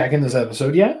hate Jack in this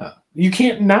episode, yeah. You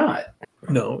can't not.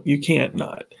 No, you can't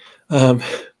not. So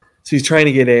he's trying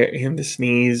to get him to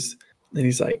sneeze, and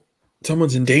he's like,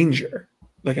 someone's in danger.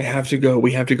 Like, we have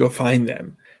to go find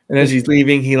them. And as he's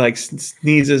leaving, he like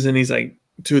sneezes, and he's like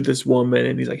to this woman,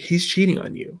 and he's like, he's cheating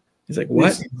on you. He's like,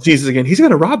 what? He sneezes again. He's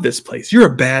going to rob this place. You're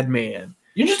a bad man.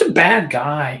 You're just a bad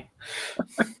guy.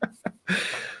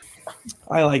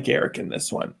 I like Eric in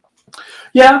this one.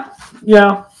 Yeah.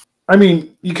 I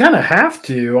mean, you kind of have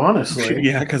to, honestly.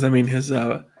 Yeah, because I mean,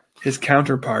 his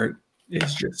counterpart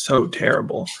is just so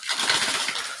terrible.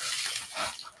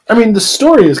 I mean, the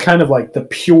story is kind of like the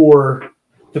pure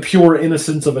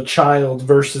innocence of a child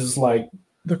versus like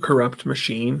the corrupt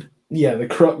machine. Yeah, the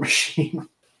corrupt machine.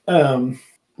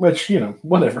 Which,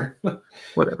 whatever.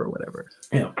 Whatever.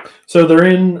 Yeah. So they're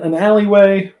in an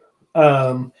alleyway.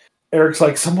 Eric's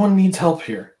like, someone needs help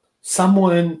here.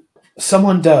 Someone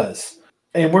does.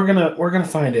 And we're gonna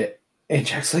find it. And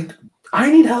Jack's like, I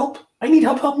need help.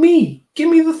 Help me. Give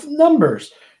me the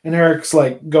numbers. And Eric's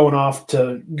like going off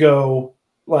to go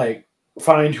like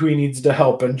find who he needs to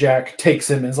help. And Jack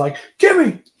takes him and is like, give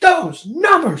me those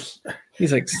numbers.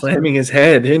 He's like slamming his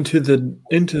head into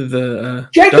the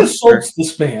Jack assaults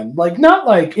this man, like not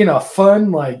like in a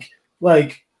fun like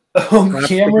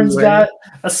Cameron's got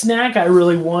a snack I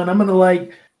really want. I'm gonna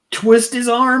like twist his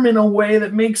arm in a way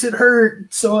that makes it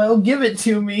hurt, so he'll give it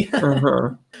to me.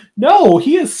 No,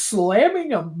 he is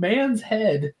slamming a man's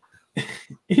head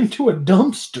into a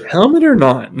dumpster. Helmet or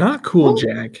not cool,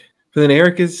 Jack. But then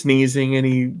Eric is sneezing and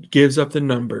he gives up the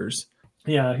numbers.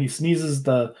 Yeah, he sneezes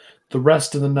the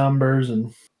rest of the numbers,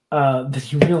 and then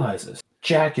he realizes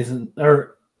Jack isn't,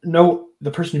 or no,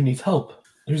 the person who needs help,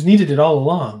 who's needed it all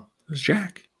along, was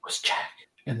Jack.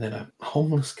 And then a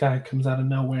homeless guy comes out of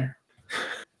nowhere.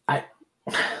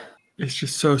 It's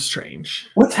just so strange.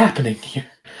 What's happening here?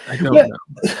 I don't know.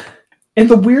 And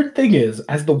the weird thing is,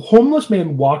 as the homeless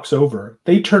man walks over,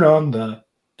 they turn on the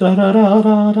da da da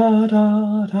da da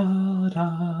da da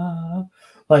da,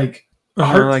 like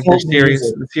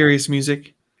the serious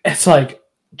music. It's like,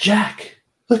 Jack,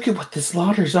 look at what this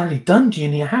lottery's already done to you,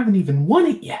 and you haven't even won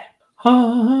it yet.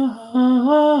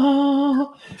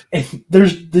 And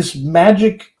there's this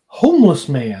magic homeless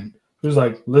man who's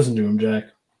like, listen to him,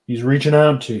 Jack. He's reaching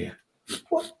out to you.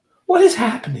 What is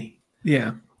happening?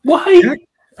 Yeah. Why? Jack,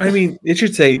 I mean, it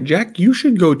should say, Jack, you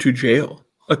should go to jail.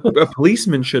 A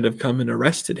policeman should have come and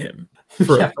arrested him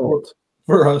for assault.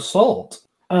 For assault.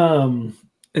 And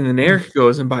then Eric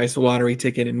goes and buys the lottery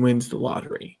ticket and wins the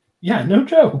lottery. Yeah, no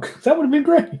joke. That would have been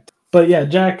great. But yeah,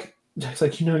 Jack's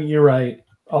like, you're right.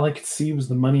 All I could see was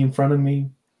the money in front of me.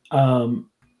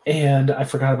 And I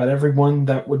forgot about everyone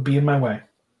that would be in my way.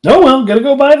 Oh, well, gotta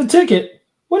go buy the ticket.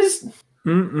 What is...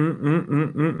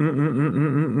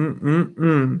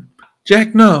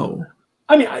 Jack, no.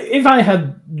 I mean, if I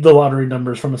had the lottery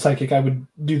numbers from a psychic, I would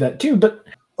do that too, but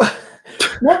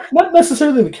not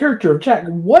necessarily the character of Jack.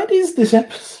 What is this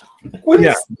episode? What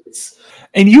is this?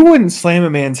 And you wouldn't slam a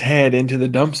man's head into the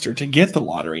dumpster to get the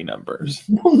lottery numbers.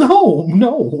 Well,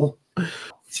 no.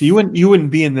 So you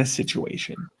wouldn't be in this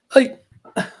situation. I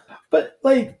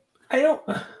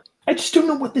just don't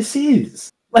know what this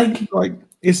is. Like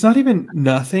it's not even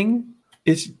nothing.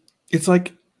 It's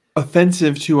like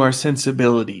offensive to our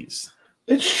sensibilities.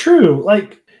 It's true.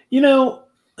 Like,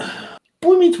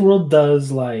 Boy Meets World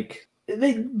does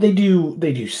they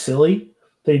do silly.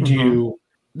 They do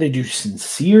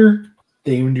sincere.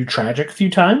 They even do tragic a few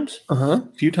times. A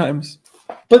few times.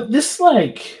 But this,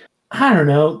 like, I don't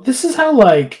know. This is how,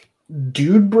 like,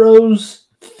 dude bros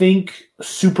think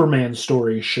Superman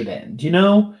stories should end, you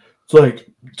know? It's like,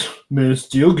 Man of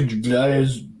Steel, could you fly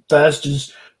as fast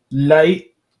as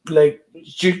light? Like,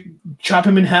 chop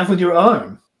him in half with your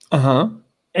arm. Uh-huh.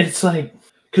 And it's like,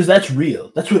 because that's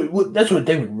real. That's what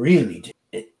they would really do.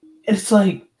 And it's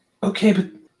like, okay, but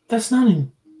that's not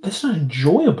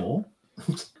enjoyable.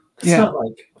 It's not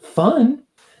like fun.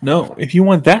 No, if you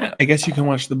want that, I guess you can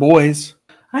watch The Boys.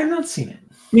 I've not seen it.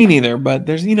 Me neither, but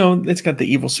there's, it's got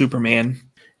the evil Superman.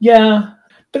 Yeah,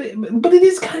 but it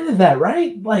is kind of that,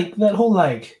 right? Like that whole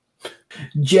like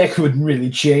Jack wouldn't really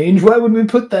change. Why would we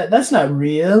put that? That's not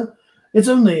real. It's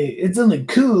only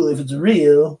cool if it's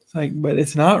real. It's like, but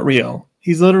it's not real.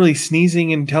 He's literally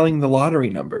sneezing and telling the lottery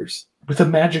numbers with a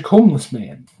magic homeless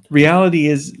man.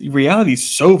 Reality's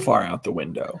so far out the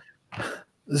window.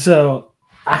 So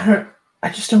I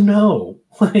just don't know.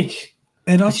 Like,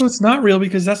 and also it's not real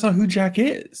because that's not who Jack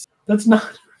is. That's not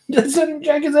who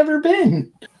Jack has ever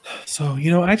been. So,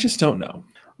 I just don't know.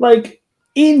 Like,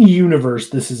 in universe,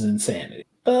 this is insanity.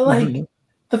 But like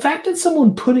the fact that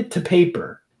someone put it to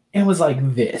paper and was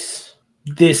like, this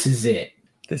is it.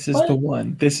 This is the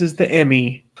one. This is the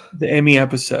Emmy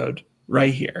episode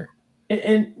right here.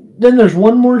 And then there's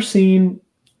one more scene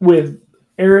with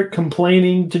Eric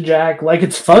complaining to Jack like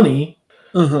it's funny.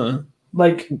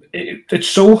 Like, it's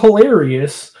so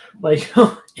hilarious. Like,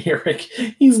 Eric,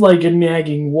 he's like a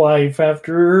nagging wife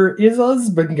after his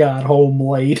husband got home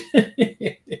late.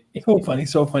 So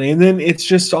funny. And then it's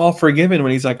just all forgiven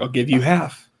when he's like, I'll give you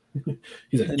half.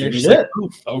 He's like, and they're just like, oh,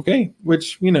 okay.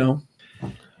 Which,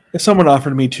 if someone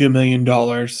offered me $2 million,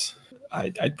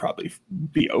 I'd probably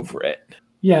be over it.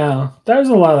 Yeah, there's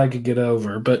a lot I could get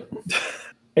over. But,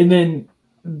 and then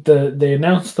they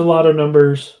announced the lotto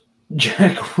numbers.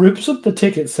 Jack rips up the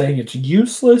ticket saying it's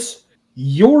useless,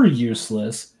 you're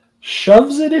useless,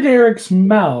 shoves it in Eric's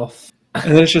mouth.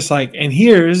 And then it's just like, and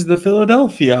here's the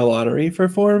Philadelphia lottery for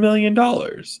 $4 million.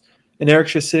 And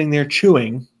Eric's just sitting there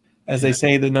chewing as they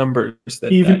say the numbers.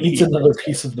 He even eats another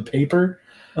piece of the paper,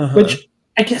 which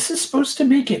I guess is supposed to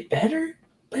make it better,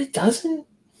 but it doesn't.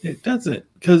 It doesn't,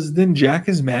 because then Jack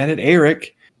is mad at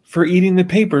Eric for eating the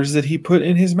papers that he put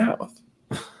in his mouth.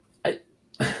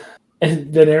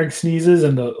 And then Eric sneezes,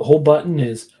 and the whole button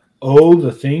is, "Oh,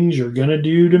 the things you're gonna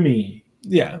do to me."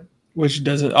 Yeah, which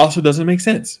doesn't make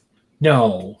sense.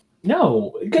 No.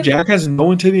 Jack has no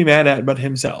one to be mad at but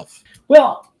himself.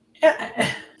 Well,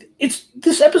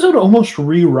 this episode almost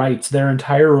rewrites their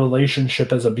entire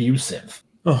relationship as abusive.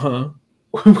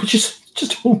 Which is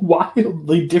just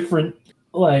wildly different.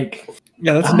 Like,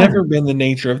 yeah, that's never been the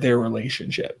nature of their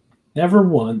relationship. Never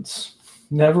once.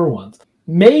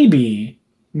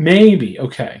 Maybe,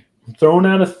 okay, I'm throwing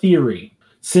out a theory.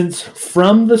 Since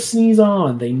from the sneeze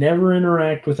on, they never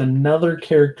interact with another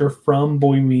character from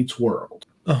Boy Meets World.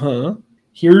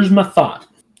 Here's my thought.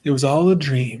 It was all a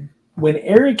dream. When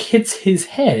Eric hits his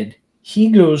head, he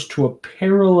goes to a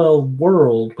parallel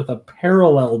world with a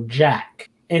parallel Jack.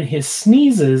 And his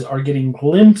sneezes are getting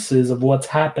glimpses of what's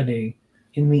happening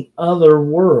in the other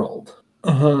world.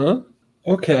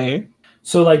 Okay.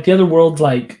 So, like, the other world's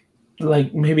like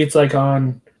maybe it's like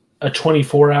on a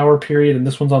 24-hour period and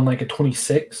this one's on like a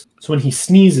 26. So when he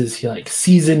sneezes, he like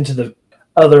sees into the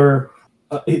other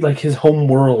like his home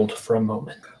world for a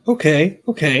moment. Okay.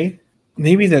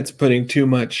 Maybe that's putting too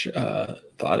much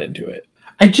thought into it.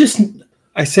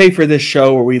 I say for this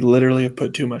show where we literally have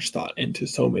put too much thought into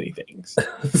so many things.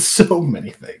 So many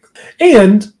things.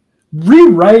 And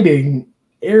rewriting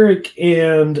Eric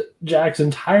and Jack's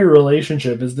entire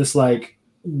relationship is this like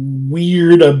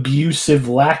weird, abusive,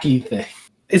 lackey thing.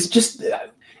 It's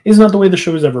not the way the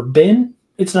show has ever been.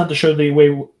 It's not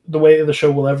the way the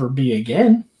show will ever be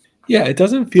again. Yeah, it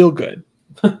doesn't feel good.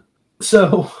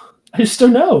 So I just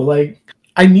don't know. Like,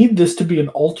 I need this to be an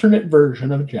alternate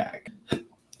version of Jack.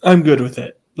 I'm good with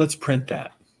it. Let's print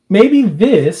that. Maybe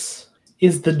this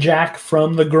is the Jack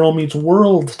from the Girl Meets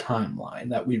World timeline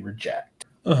that we reject.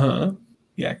 Yeah,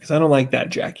 because I don't like that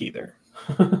Jack either.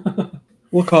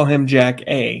 We'll call him Jack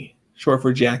A, short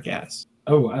for Jackass.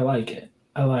 Oh, I like it.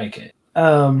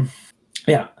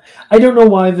 Yeah. I don't know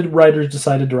why the writers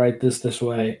decided to write this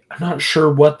way. I'm not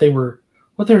sure what they were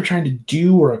trying to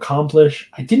do or accomplish.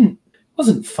 It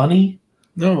wasn't funny.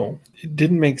 No, it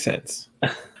didn't make sense.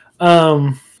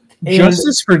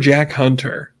 Justice for Jack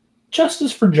Hunter.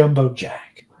 Justice for Jumbo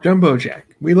Jack. Jumbo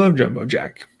Jack. We love Jumbo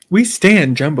Jack. We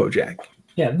stand Jumbo Jack.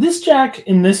 Yeah, this Jack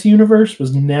in this universe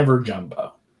was never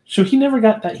Jumbo. So he never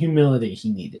got that humility he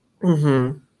needed.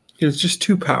 He was just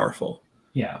too powerful.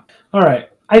 Yeah. All right.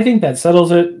 I think that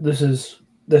settles it. This is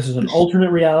an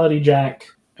alternate reality, Jack,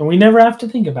 and we never have to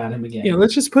think about him again. Yeah,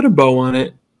 let's just put a bow on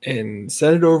it and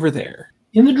set it over there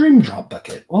in the dream drop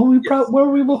bucket. Well, where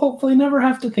we will hopefully never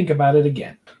have to think about it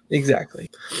again. Exactly.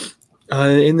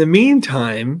 In the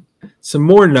meantime, some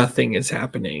more nothing is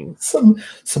happening. Some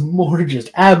more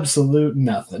just absolute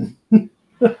nothing.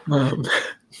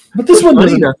 But this one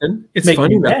funny doesn't nothing. It's make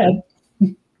funny me nothing.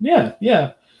 Mad.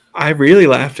 Yeah. I really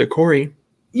laughed at Cory.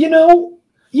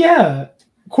 Yeah.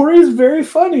 Cory is very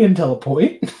funny until a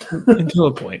point. Until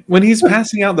a point. When he's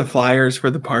passing out the flyers for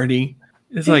the party,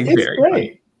 it's very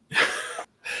great.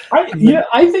 Funny.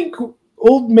 I think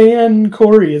old man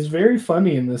Cory is very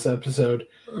funny in this episode.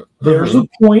 There's a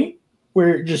point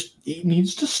where it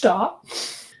needs to stop.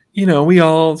 We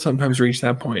all sometimes reach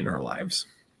that point in our lives.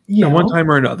 At one time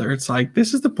or another, it's like,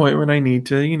 this is the point when I need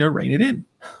to, rein it in.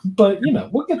 But,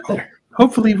 we'll get there.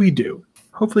 Hopefully we do.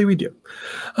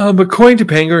 But Cory and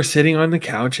Topanga are sitting on the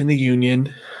couch in the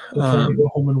Union. Before we go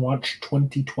home and watch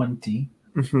 2020.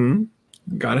 Mm-hmm.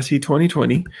 Gotta see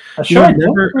 2020. I've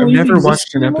never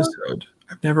watched an episode.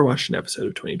 I've never watched an episode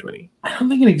of 2020. I don't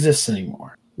think it exists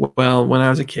anymore. Well, when I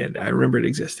was a kid, I remember it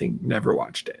existing. Never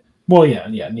watched it. Well, yeah,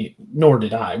 nor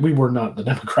did I. We were not the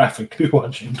demographic to be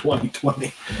watching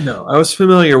 2020. No, I was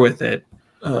familiar with it.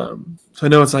 So I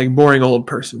know it's like a boring old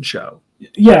person show.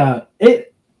 Yeah,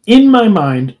 in my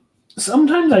mind,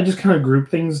 sometimes I just kind of group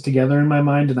things together in my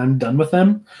mind and I'm done with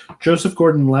them. Joseph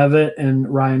Gordon-Levitt and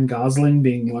Ryan Gosling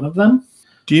being one of them.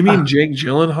 Do you mean Jake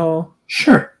Gyllenhaal?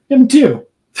 Sure, him too.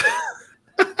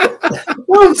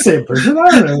 Well, the same person.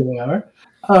 I don't know who they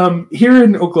are. Here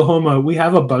in Oklahoma, we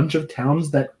have a bunch of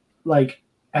towns that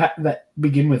that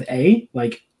begin with A,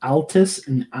 like Altus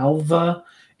and Alva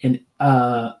and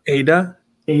Ada.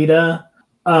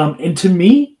 And to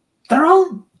me, they're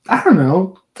all, I don't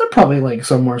know, they're probably like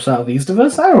somewhere southeast of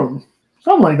us. Something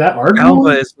like that.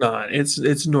 Alva is not.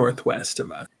 It's northwest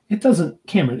of us.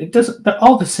 They're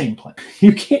all the same place.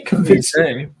 You can't convince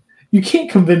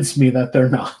me that they're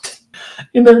not.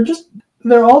 And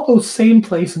they're all the same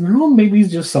place, and they're all maybe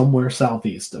just somewhere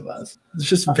southeast of us. It's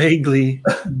just vaguely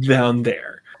down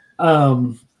there.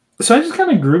 So I just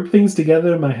kind of group things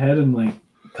together in my head and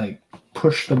like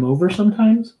push them over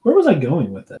sometimes. Where was I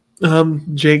going with it?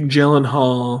 Jake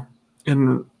Gyllenhaal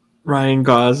and Ryan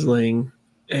Gosling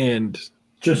and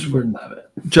just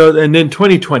Gordon-Levitt. And then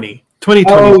 2020.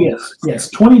 Oh yes.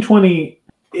 2020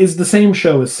 is the same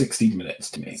show as 60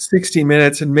 Minutes to me. 60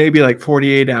 Minutes and maybe like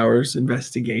 48 Hours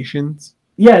Investigations.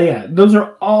 Yeah. Those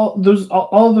are all those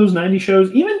 90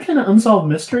 shows, even kind of unsolved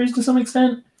mysteries to some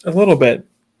extent. A little bit.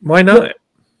 Why not? But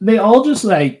they all just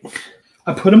I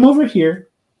put them over here.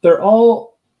 They're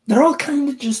all kind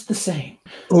of just the same.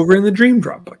 Over in the dream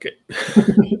drop bucket,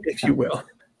 if you will.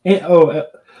 And,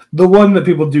 the one that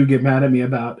people do get mad at me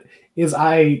about is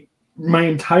my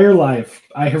entire life,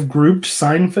 I have grouped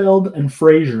Seinfeld and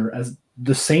Frasier as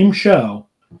the same show,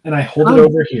 and I hold it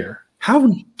over here.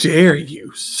 How dare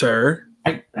you, sir?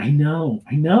 I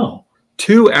know.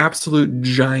 Two absolute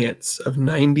giants of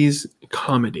 90s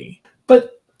comedy.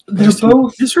 But they're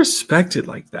both disrespected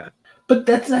like that. But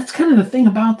that's kind of the thing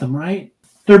about them, right?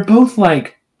 They're both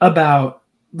about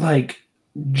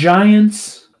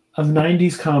giants of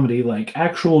 90s comedy, like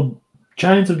actual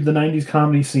giants of the 90s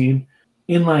comedy scene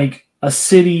in a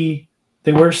city.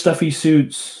 They wear stuffy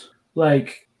suits.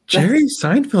 Jerry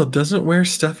Seinfeld doesn't wear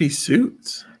stuffy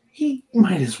suits. He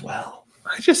might as well.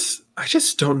 I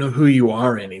just don't know who you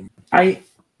are anymore.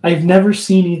 I've never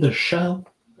seen either show.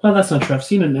 Well, that's not true. I've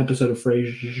seen an episode of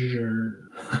Frasier.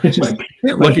 I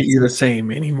can't look at you the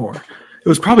same anymore. It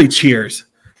was probably Cheers.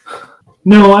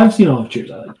 No, I've seen all of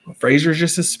Cheers. Frasier's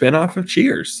just a spinoff of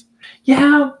Cheers.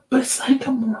 Yeah, but it's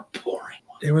a more boring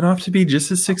one. It went off to be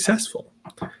just as successful.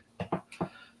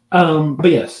 But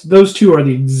yes, those two are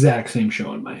the exact same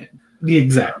show in my head. The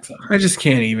exact same.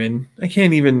 I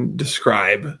can't even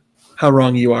describe how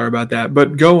wrong you are about that,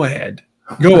 but go ahead.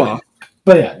 Go off.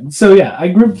 But I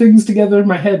group things together in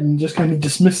my head and just kind of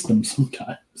dismiss them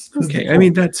sometimes. Okay, I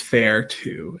mean, that's fair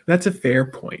too. That's a fair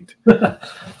point.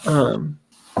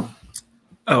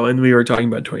 And we were talking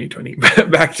about 2020.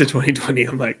 Back to 2020.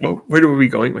 I'm like, well, where are we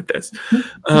going with this?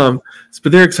 But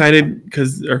they're excited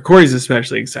or Cory's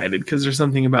especially excited because there's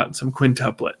something about some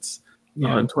quintuplets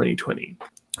on 2020.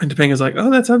 And Topanga's like,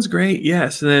 oh, that sounds great.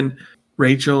 Yes. And then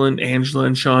Rachel and Angela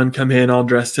and Sean come in all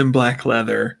dressed in black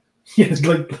leather. Yes,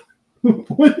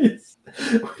 what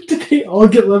did they all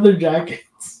get leather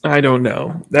jackets? I don't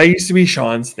know. That used to be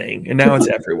Sean's thing, and now it's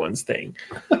everyone's thing.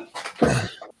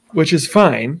 Which is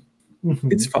fine.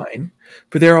 Mm-hmm. It's fine.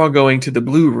 But they're all going to the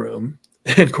blue room,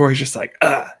 and Cory's just like,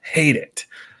 hate it.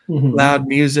 Mm-hmm. Loud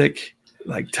music,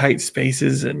 like tight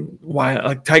spaces and wild,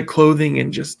 like tight clothing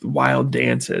and just wild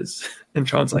dances. And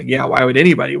Sean's like, yeah, why would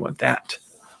anybody want that?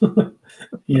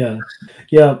 Yeah,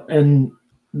 and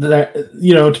that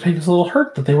Topanga's a little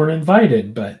hurt that they weren't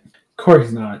invited, but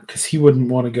Cory's not because he wouldn't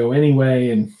want to go anyway.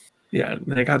 And yeah,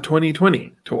 they got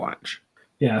 2020 to watch.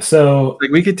 Yeah, so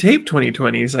like we could tape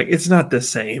 2020. He's like, it's not the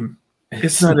same.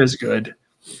 It's not as good.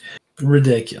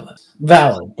 Ridiculous.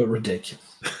 Valid, but ridiculous.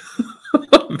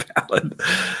 Valid.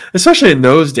 Especially in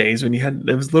those days when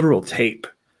it was literal tape.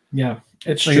 Yeah,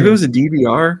 it's like true. If it was a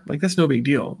DVR, like that's no big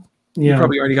deal. Yeah. You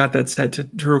probably already got that set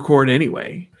to record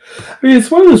anyway. I mean,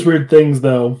 it's one of those weird things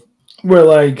though, where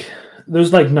like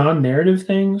there's like non-narrative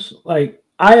things. Like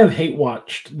I have hate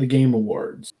watched the Game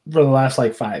Awards for the last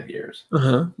like 5 years.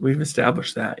 We've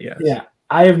established that, yes. Yeah.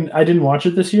 I didn't watch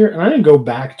it this year, and I didn't go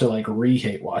back to like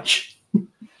re-hate watch.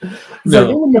 No.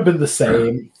 It wouldn't have been the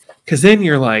same. Because then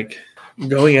you're like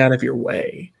going out of your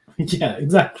way. Yeah,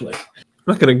 exactly. I'm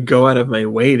not going to go out of my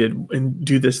way and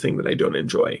do this thing that I don't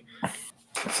enjoy.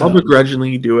 So, I'll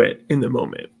begrudgingly do it in the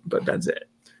moment, but that's it.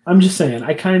 I'm just saying,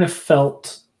 I kind of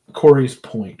felt Cory's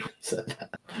point. Said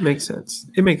that. Makes sense.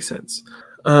 It makes sense.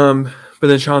 But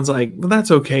then Sean's like, well,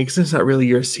 that's okay because it's not really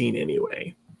your scene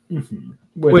anyway. Mm-hmm.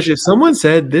 Which if someone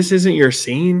said this isn't your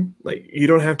scene, like you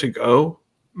don't have to go,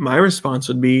 my response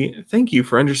would be, thank you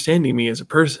for understanding me as a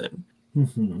person.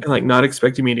 Mm-hmm. And like not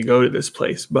expecting me to go to this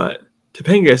place. But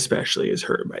Topanga especially is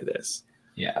hurt by this.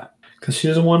 Yeah, because she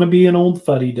doesn't want to be an old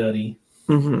fuddy-duddy.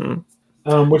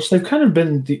 Mm-hmm. Which they've kind of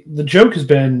been, the joke has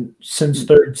been since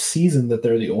third season that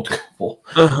they're the old couple.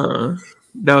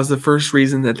 That was the first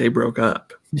reason that they broke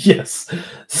up. Yes.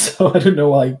 So I don't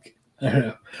know.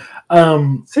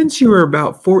 Since you were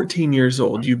about 14 years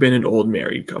old, you've been an old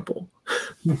married couple.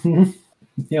 Mm-hmm.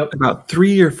 Yep. About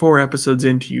 3 or 4 episodes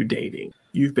into you dating,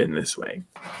 you've been this way.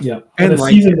 Yep. And a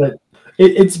season that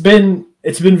it's been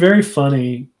very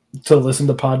funny to listen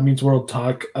to Pod Meets World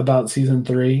talk about season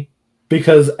 3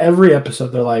 because every episode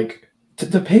they're like,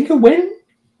 Topanga,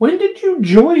 when did you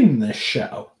join this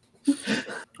show?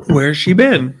 Where's she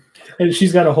been? And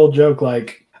she's got a whole joke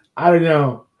like, I don't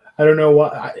know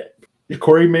what.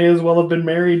 Cory may as well have been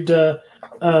married to,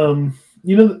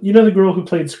 the girl who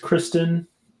plays Kristen,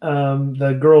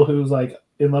 the girl who's like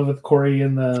in love with Cory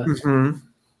in the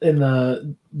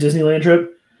Disneyland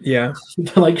trip. Yeah,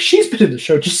 like she's been in the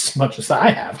show just as much as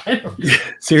I have.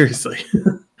 Seriously,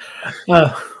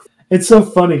 it's so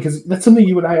funny because that's something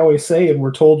you and I always say, and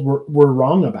we're told we're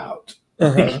wrong about.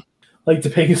 Like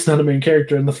Topanga's not a main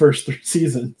character in the first 3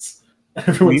 seasons.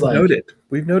 Everyone's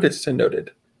We've noticed and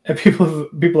noted. And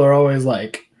people are always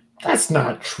like, that's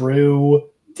not true.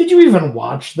 Did you even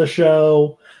watch the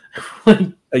show?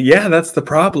 Yeah, that's the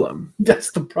problem.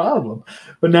 That's the problem.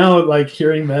 But now, like,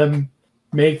 hearing them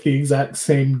make the exact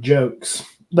same jokes,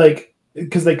 like,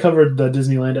 because they covered the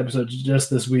Disneyland episodes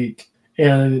just this week,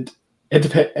 and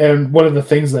one of the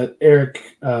things that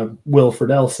Eric Will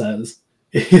Friedle says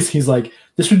is he's like,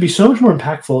 this would be so much more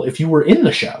impactful if you were in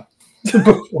the show.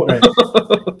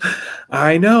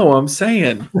 I know, I'm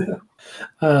saying.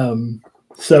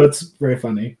 So it's very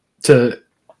funny to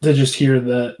just hear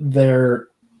their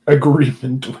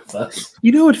agreement with us.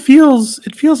 It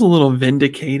feels a little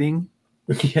vindicating.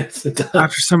 Yes, it does.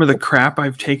 After some of the crap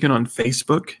I've taken on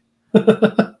Facebook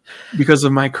because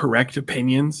of my correct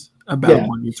opinions about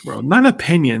Boy Meets World. Not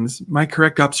opinions, my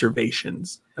correct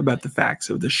observations about the facts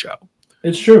of the show.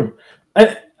 It's true.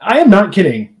 I am not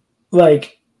kidding.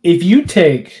 Like, if you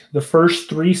take the first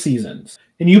 3 seasons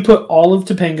and you put all of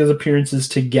Topanga's appearances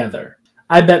together,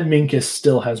 I bet Minkus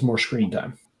still has more screen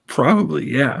time. Probably,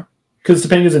 yeah. Because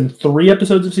Topanga's in 3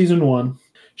 episodes of season 1.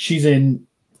 She's in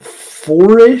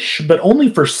 4-ish, but only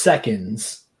for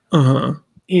seconds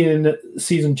in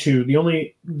season 2.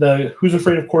 The Who's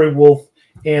Afraid of Cory Wolf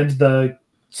and the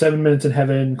 7 Minutes in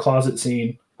Heaven closet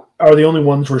scene are the only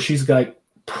ones where she's like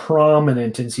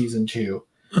prominent in season 2.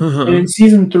 And in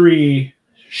season 3,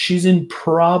 she's in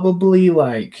probably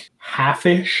like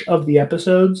half-ish of the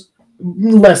episodes.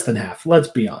 Less than half, let's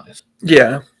be honest.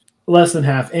 Yeah. Less than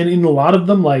half. And in a lot of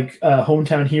them, like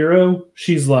Hometown Hero,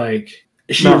 she's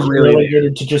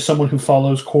relegated to just someone who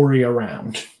follows Cory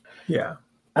around. Yeah.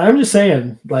 I'm just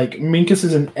saying, like, Minkus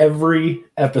is in every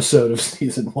episode of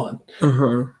season 1.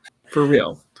 For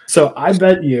real. So I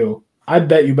bet you by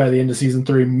the end of season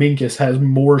 3, Minkus has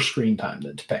more screen time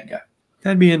than Topanga.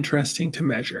 That'd be interesting to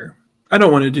measure. I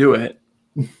don't want to do it,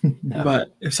 No.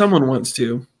 But if someone wants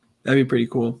to, that'd be pretty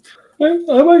cool.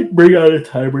 I might bring out a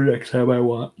timer next time I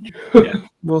watch. Yeah,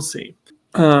 we'll see.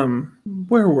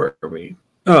 Where were we?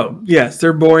 Oh, yes,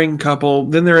 they're a boring couple.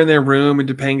 Then they're in their room, and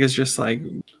Topanga's just like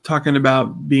talking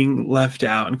about being left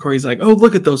out. And Cory's like, "Oh,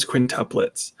 look at those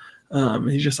quintuplets."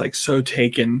 He's just like so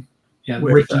taken Yeah,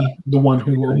 with. Ricky, the one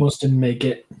who almost didn't make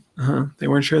it. They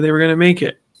weren't sure they were going to make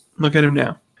it. Look at him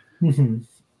now. Mm-hmm.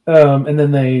 And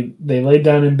then they laid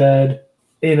down in bed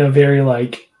in a very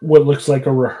like what looks like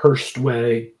a rehearsed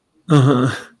way.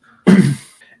 And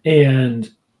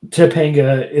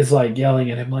Topanga is like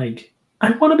yelling at him like, I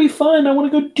want to be fun. I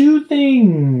want to go do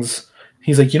things.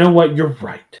 He's like, you know what? You're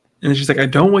right. And she's like, I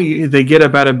don't want you. They get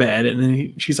up out of bed. And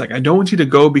then she's like, I don't want you to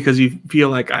go because you feel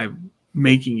like I'm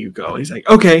making you go. And he's like,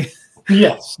 okay.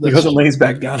 Yes. He goes and lays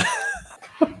back down.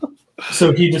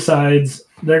 So he decides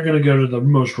they're going to go to the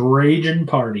most raging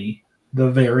party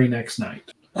the very next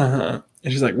night. And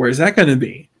she's like, where's that going to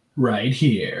be? Right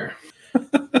here.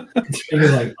 And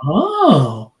he's like,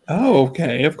 oh. Oh,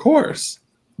 okay. Of course.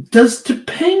 Does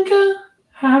Topanga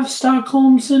have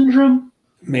Stockholm Syndrome?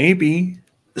 Maybe.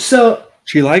 So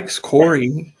she likes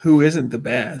Cory, who isn't the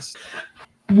best.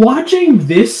 Watching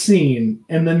this scene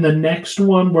and then the next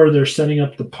one where they're setting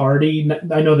up the party,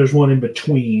 I know there's one in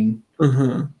between,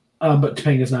 but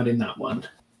Topanga's not in that one.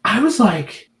 I was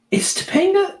like, is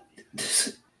Topanga,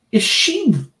 is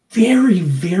she very,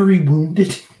 very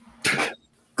wounded?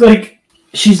 Like,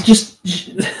 she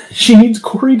needs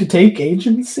Cory to take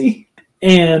agency.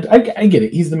 And I get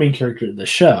it. He's the main character of the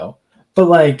show. But,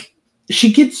 like,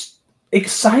 she gets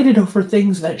excited over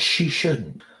things that she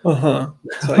shouldn't.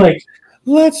 Like,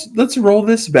 let's roll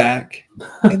this back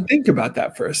and think about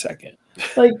that for a second.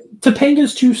 Like,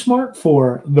 Topanga's too smart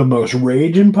for the most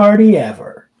raging party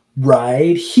ever.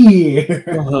 Right here.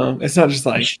 It's not just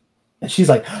like... She's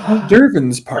like...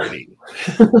 Dervin's party.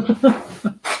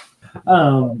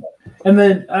 And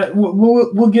then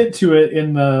we'll get to it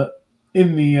in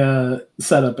the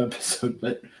setup episode,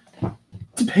 but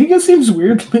Topanga seems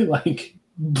weirdly like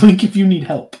blink if you need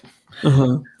help.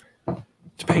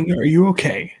 Topanga, are you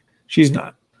okay? She's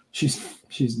not. She's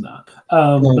not.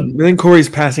 But then Cory's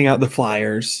passing out the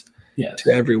flyers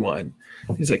to everyone.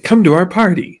 He's like, "Come to our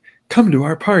party! Come to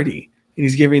our party!" And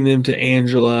he's giving them to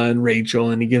Angela and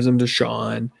Rachel, and he gives them to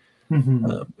Sean.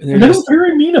 And they were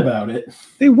very mean about it.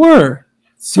 They were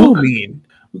so mean.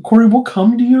 Cory, we'll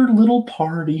come to your little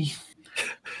party.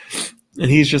 And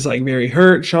he's just like very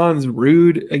hurt. Sean's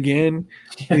rude again.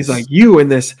 Yes. He's like, you and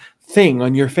this thing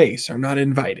on your face are not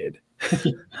invited.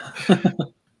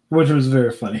 Which was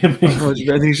very funny.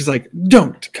 And he's just like,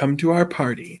 don't come to our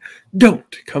party.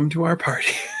 Don't come to our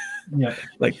party. Yeah.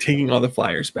 Like taking all the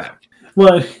flyers back.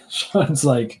 Well, Sean's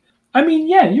like, I mean,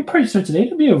 yeah, your party starts at 8.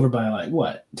 It'll be over by like,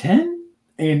 what, 10?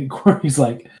 And Cory's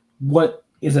like, what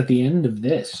is at the end of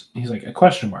this? He's like, a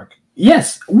question mark.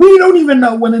 Yes, we don't even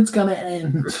know when it's going to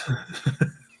end.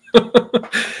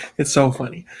 It's so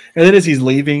funny. And then as he's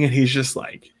leaving, and he's just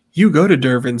like, you go to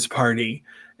Dervin's party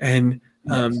and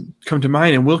come to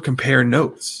mine and we'll compare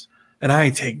notes. And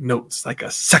I take notes like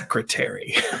a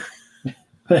secretary.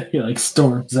 He like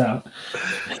storms out.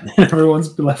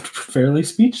 Everyone's left fairly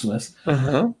speechless.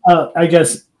 I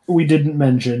guess we didn't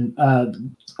mention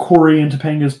Cory and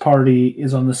Topanga's party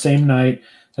is on the same night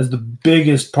as the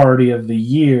biggest party of the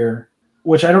year,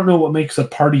 which I don't know what makes a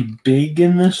party big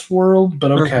in this world,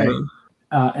 but okay.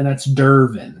 And that's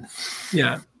Dervin.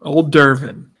 Yeah, old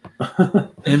Dervin.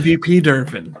 MVP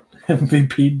Dervin.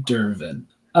 MVP Dervin.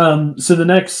 So the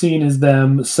next scene is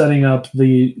them setting up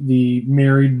the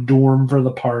married dorm for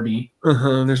the party.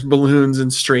 There's balloons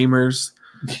and streamers.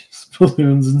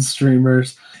 Balloons and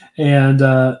streamers. And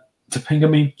Topanga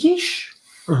made quiche.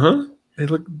 They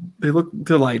look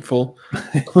delightful.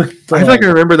 I feel like I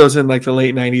remember those in like the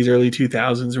late 90s, early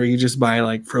 2000s where you just buy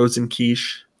like frozen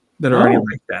quiche that are already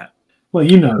like that. Well,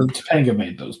 you know, Topanga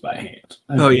made those by hand.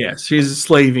 Yes. She's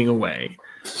slaving away,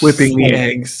 whipping the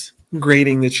eggs,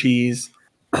 grating the cheese,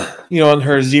 on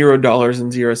her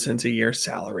 $0.00 a year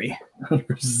salary. Her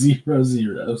 0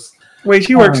 zeros. Wait,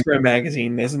 she works for a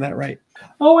magazine, isn't that right?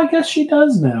 Oh, I guess she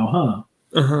does now,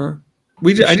 huh?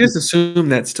 I just assume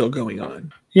that's still going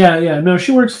on. Yeah. No,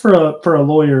 she works for a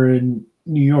lawyer in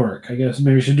New York. I guess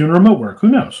maybe she's doing remote work. Who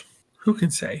knows? Who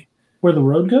can say? Where the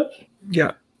road goes?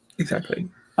 Yeah, exactly.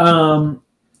 There's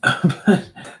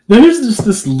just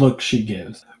this look she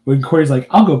gives when Cory's like,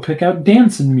 I'll go pick out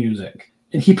dancing music.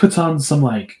 And he puts on some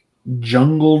like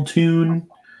jungle tune.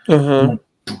 And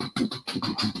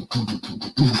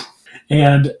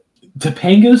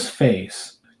Topanga's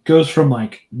face goes from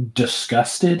like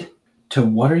disgusted to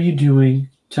what are you doing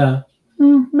to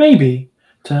maybe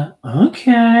to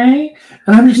okay.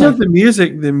 And I'm just like,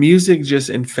 the music just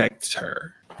infects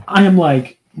her. I am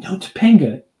like, no,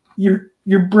 Topanga,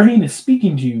 your brain is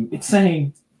speaking to you. It's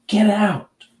saying, get out.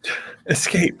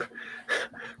 Escape.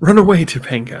 Run away,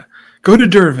 Topanga. Go to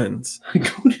Dervin's.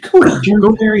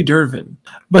 Go marry Dervin.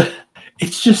 But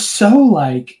it's just so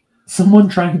like someone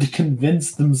trying to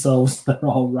convince themselves they're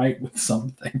all right with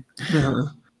something.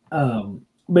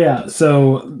 But yeah,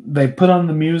 so they put on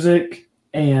the music,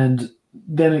 and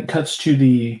then it cuts to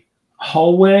the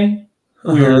hallway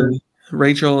where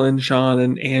Rachel and Sean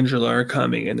and Angela are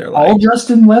coming, and they're all dressed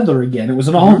in leather again. It was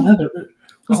an all leather.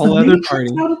 Was all the leather Matrix party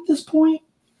out at this point?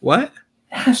 What?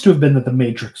 It has to have been that the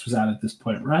Matrix was out at this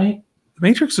point, right? The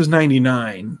Matrix was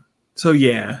 99, so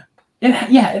yeah. It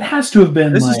has to have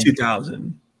been. This like, is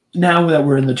 2000. Now that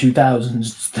we're in the 2000s,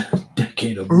 it's the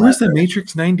decade of. Or was the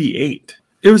Matrix 98?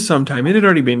 It was sometime. It had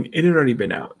already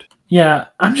been out. Yeah,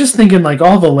 I'm just thinking like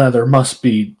all the leather must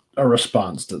be a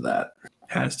response to that.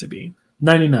 Has to be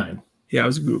 99. Yeah, I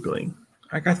was Googling.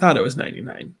 Like I thought it was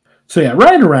 99. So yeah,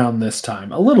 right around this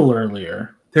time, a little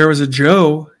earlier. There was a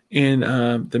Joe in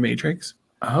the Matrix.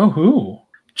 Oh, who?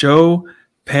 Joe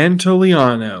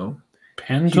Pantoliano. He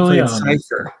played Pantoliano.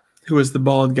 Cypher, who was the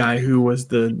bald guy who was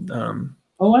the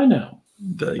Oh, I know.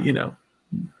 the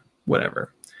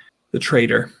whatever. The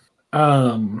traitor.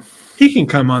 He can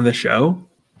come on the show.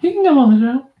 He can come on the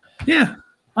show. Yeah.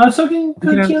 So we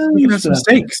can have some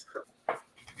steaks.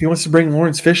 If he wants to bring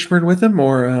Lawrence Fishburne with him,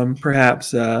 or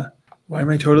perhaps why am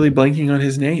I totally blanking on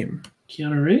his name?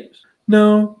 Keanu Reeves?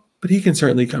 No, but he can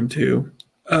certainly come too.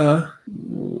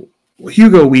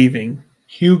 Hugo Weaving.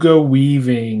 Hugo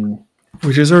Weaving.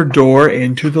 Which is our door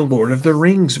into the Lord of the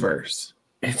Rings verse.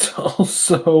 It's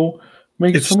also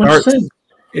makes so much sense.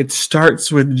 It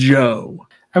starts with Joe.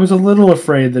 I was a little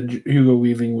afraid that Hugo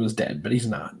Weaving was dead, but he's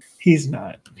not. He's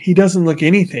not. He doesn't look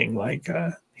anything like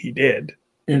he did.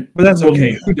 But that's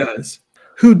okay. Who does?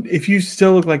 If you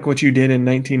still look like what you did in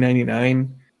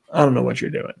 1999, I don't know what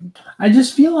you're doing. I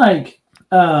just feel like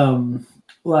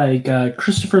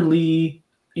Christopher Lee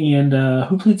and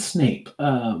who played Snape?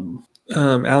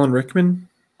 Alan Rickman.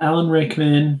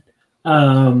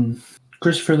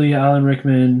 Christopher Lee, Alan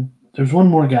Rickman. There's one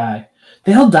more guy.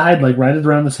 They all died like right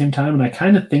around the same time, and I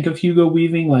kind of think of Hugo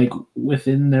Weaving like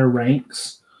within their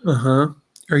ranks. Are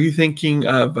you thinking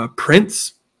of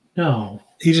Prince? No,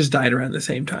 he just died around the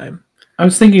same time. I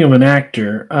was thinking of an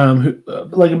actor, who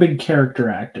like a big character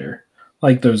actor,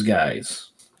 like those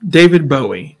guys. David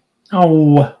Bowie.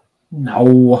 Oh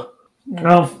no,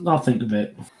 I'll think of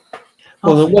it.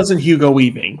 It wasn't Hugo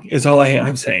Weaving. Is all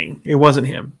I'm saying. It wasn't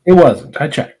him. It wasn't. I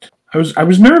checked. I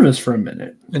was nervous for a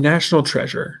minute. A national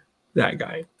treasure. That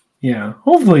guy. Yeah.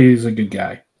 Hopefully he's a good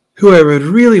guy. Who I would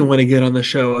really want to get on the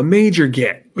show, a major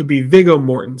get, would be Viggo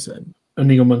Mortensen.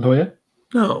 Inigo Montoya?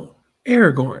 No.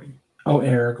 Aragorn. Oh,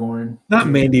 Aragorn. Not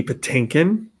Mandy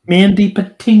Patinkin. Mandy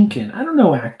Patinkin. I don't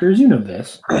know actors. You know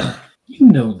this. You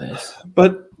know this.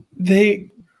 But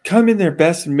they come in their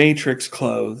best Matrix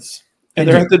clothes. And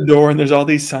they're at the door, and there's all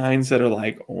these signs that are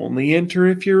like, only enter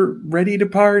if you're ready to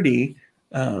party.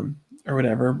 Or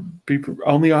whatever, be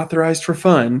only authorized for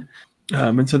fun.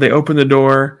 And so they open the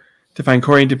door to find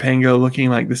Cory and Topanga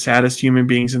looking like the saddest human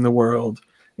beings in the world.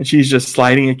 And she's just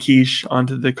sliding a quiche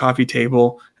onto the coffee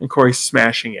table, and Cory's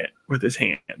smashing it with his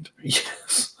hand.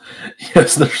 Yes,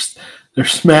 they're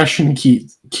smashing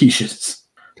quiches.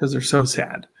 Because they're so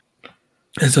sad.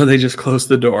 And so they just close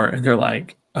the door, and they're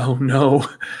like, oh no.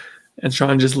 And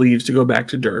Sean just leaves to go back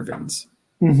to Dervin's.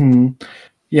 Mm-hmm.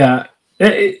 Yeah.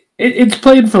 It's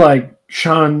played for like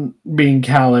Sean being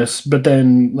callous, but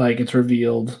then like it's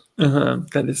revealed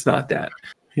that it's not that.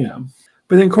 Yeah.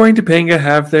 But then Cory and Topanga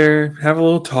have a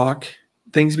little talk.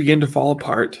 Things begin to fall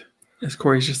apart. As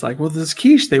Cory's just like, well, this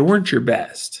quiche, they weren't your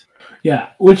best. Yeah,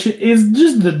 which is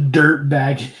just the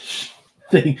dirtbaggish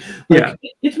thing. Like,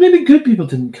 it's maybe good people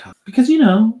didn't come because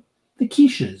the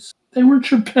quiches, they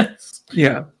weren't your best.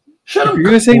 Yeah. Shut up. If you're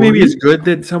gonna say maybe it's good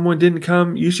that someone didn't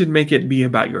come, you should make it be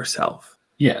about yourself.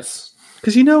 Yes.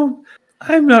 Because,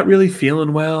 I'm not really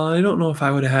feeling well. I don't know if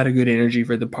I would have had a good energy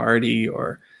for the party,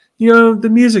 or, the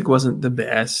music wasn't the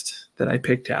best that I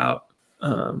picked out.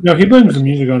 No, he blames the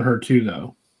music on her too,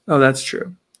 though. Oh, that's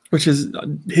true. Which is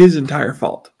his entire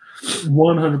fault.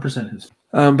 100% his.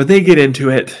 But they get into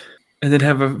it and then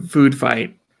have a food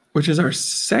fight, which is our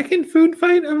second food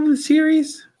fight of the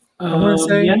series. I want to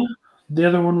say. Yeah. The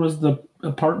other one was the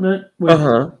apartment.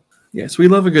 Yes, we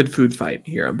love a good food fight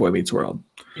here on Boy Meets World.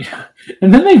 Yeah.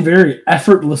 And then they very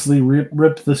effortlessly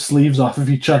rip the sleeves off of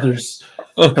each other's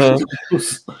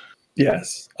clothes.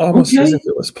 Yes. Almost as if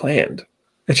it was planned.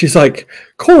 And she's like,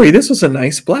 Cory, this was a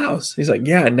nice blouse. He's like,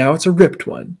 yeah, now it's a ripped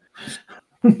one.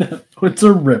 It's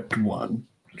a ripped one.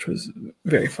 Which was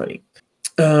very funny.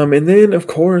 And then, of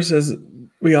course, as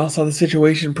we all saw the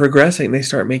situation progressing, they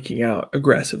start making out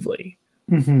aggressively.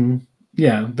 Mm-hmm.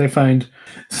 Yeah, they find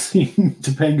seeing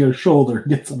Topanga's shoulder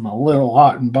gets them a little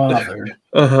hot and bothered.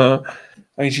 Uh-huh.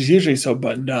 I mean, she's usually so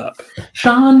buttoned up.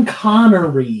 Sean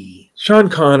Connery. Sean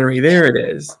Connery, there it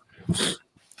is.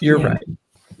 You're right.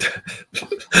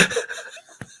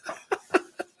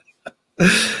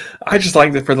 I just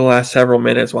like that for the last several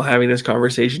minutes while having this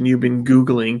conversation, you've been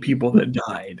Googling people that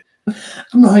died.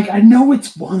 I'm like, I know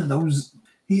it's one of those.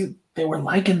 They were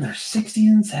like in their 60s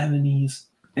and 70s,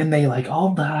 and they like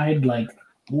all died like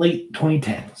late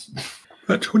 2010s.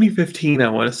 About 2015, I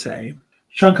want to say.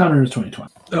 Sean Connery was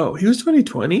 2020. Oh, he was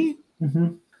 2020?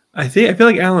 Mm-hmm. I feel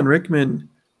like Alan Rickman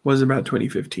was about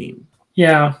 2015.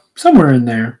 Yeah, somewhere in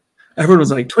there. Everyone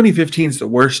was like, 2015 is the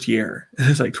worst year. And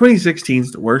it's like, 2016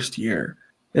 is the worst year.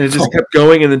 And it just kept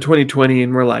going, and then 2020,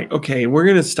 and we're like, okay, we're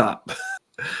going to stop.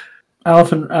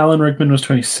 Alan Rickman was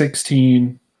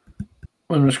 2016.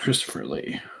 When was Christopher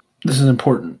Lee? This is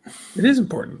important. It is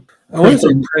important. I want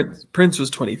to say Prince was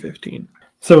 2015.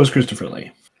 So was Christopher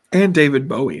Lee. And David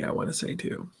Bowie, I want to say,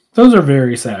 too. Those are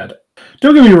very sad.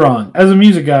 Don't get me wrong. As a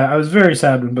music guy, I was very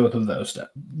sad when both of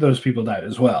those people died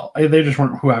as well. They just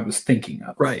weren't who I was thinking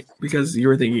of. Right, because you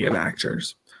were thinking of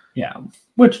actors. Yeah,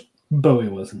 which Bowie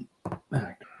wasn't an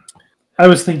actor. I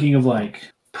was thinking of like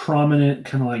prominent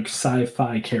kind of like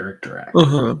sci-fi character actors.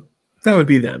 Uh-huh. That would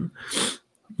be them.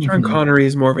 Sean Connery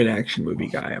is more of an action movie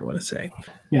guy, I want to say.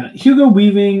 Yeah, Hugo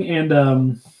Weaving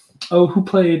and who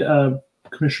played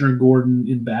Commissioner Gordon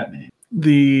in Batman?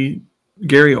 The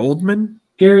Gary Oldman?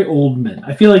 Gary Oldman.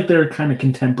 I feel like they're kind of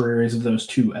contemporaries of those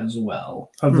two as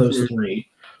well, of those three.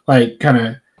 Like kind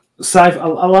of a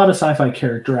lot of sci-fi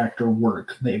character actor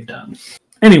work they've done.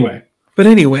 Anyway,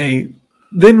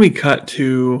 then we cut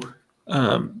to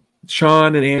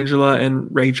Sean and Angela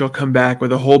and Rachel come back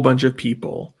with a whole bunch of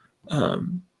people.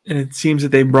 And it seems that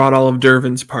they brought all of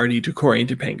Dervin's party to Cory and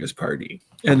Topanga's party.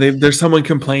 And there's someone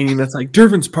complaining that's like,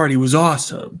 Dervin's party was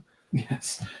awesome.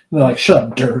 Yes. They're like, shut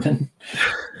up, Dervin.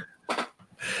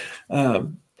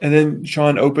 And then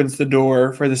Sean opens the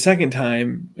door for the second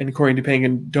time, and Cory and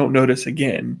Topanga don't notice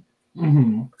again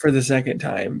for the second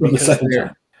time because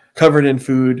they're covered in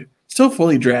food, still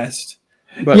fully dressed,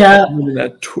 but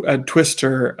a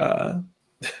twister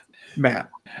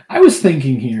map. I was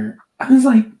thinking here, I was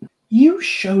like, you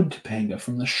showed Topanga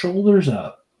from the shoulders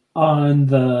up on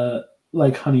the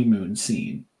like honeymoon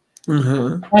scene.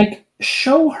 Like,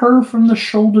 show her from the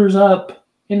shoulders up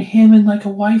and him in like a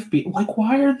wife beat. Like,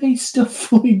 why are they still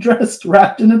fully dressed,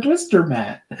 wrapped in a twister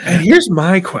mat? And here's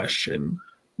my question.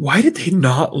 Why did they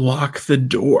not lock the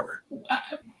door?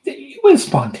 It was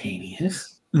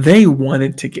spontaneous. They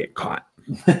wanted to get caught.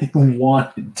 They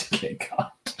wanted to get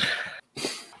caught.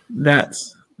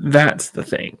 That's the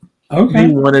thing. Okay.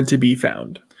 They wanted to be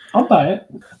found. I'll buy it.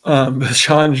 But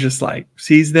Sean just like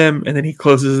sees them, and then he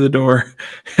closes the door,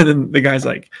 and then the guy's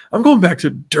like, I'm going back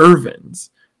to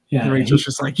Dervin's. Yeah, and Rachel's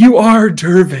just like, you are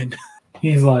Dervin.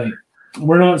 He's like,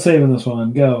 we're not saving this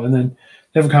one. Go. And then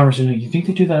they have a conversation. You think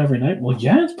they do that every night? Well,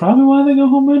 yeah, it's probably why they go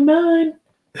home at 9.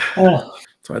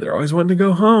 That's why they're always wanting to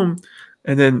go home.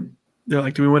 And then they're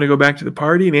like, do we want to go back to the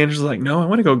party? And Angela's like, no, I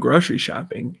want to go grocery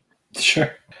shopping.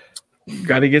 Sure.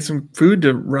 Got to get some food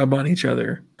to rub on each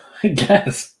other. I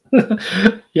guess.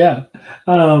 Yeah.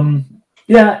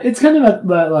 Yeah, it's kind of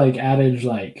that like adage,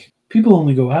 like, people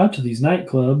only go out to these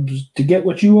nightclubs to get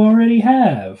what you already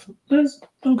have. That's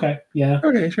okay. Yeah.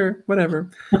 Okay, sure. Whatever.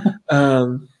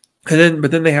 But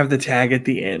then they have the tag at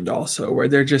the end also, where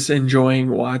they're just enjoying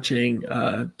watching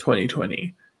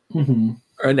 2020.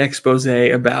 Or an expose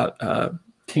about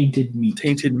tainted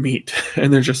meat.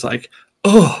 And they're just like,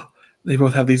 oh, they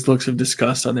both have these looks of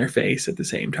disgust on their face at the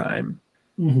same time.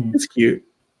 It's cute.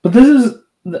 But this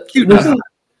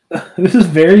is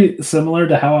very similar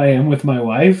to how I am with my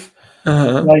wife.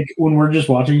 Like when we're just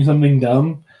watching something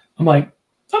dumb, I'm like,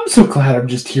 I'm so glad I'm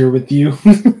just here with you.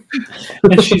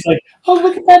 And she's like, oh,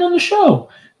 look at that on the show.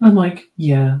 And I'm like,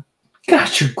 yeah,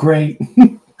 gosh, you're great.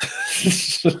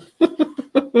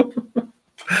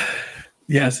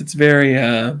 Yes, it's very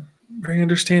very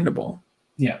understandable.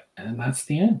 Yeah, and that's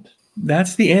the end.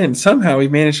 That's the end. Somehow we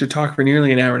managed to talk for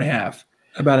nearly an hour and a half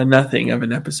about a nothing of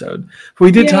an episode. But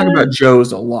we did talk about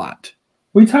Joe's a lot.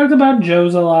 We talked about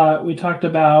Joe's a lot. We talked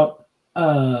about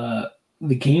the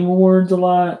Game Awards a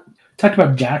lot. Talked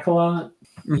about Jack a lot.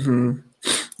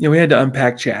 Yeah, we had to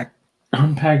unpack Jack.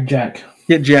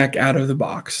 Get Jack out of the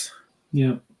box.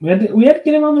 Yeah, we had to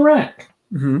get him on the rack.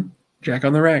 Jack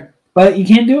on the rack. But you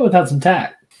can't do it without some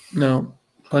tack. No,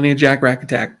 plenty of Jack rack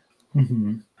attack.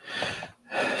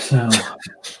 So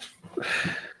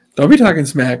don't be talking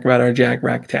smack about our Jack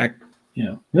rack attack.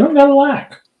 Yeah, we don't got a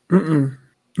lack.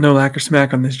 No lack or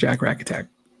smack on this Jack rack attack.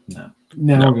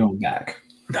 No, we're going back.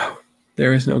 No,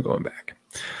 there is no going back.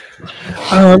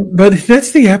 But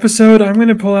that's the episode. I'm going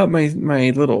to pull out my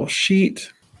little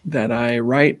sheet that I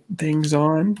write things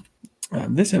on.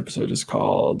 This episode is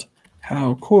called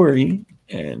How Cory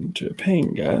and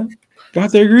Topanga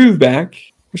Got Their Groove Back,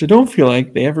 which I don't feel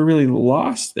like they ever really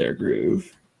lost their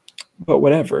groove, but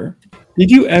whatever.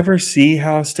 Did you ever see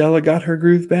how Stella got her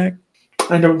groove back?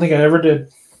 I don't think I ever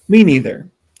did. Me neither.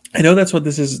 I know that's what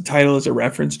title is a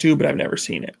reference to, but I've never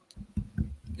seen it.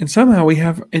 And somehow we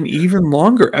have an even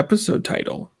longer episode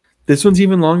title. This one's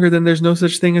even longer than There's No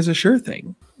Such Thing as a Sure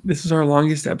Thing. This is our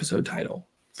longest episode title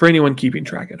for anyone keeping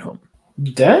track at home.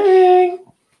 Dang.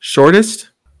 Shortest,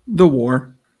 The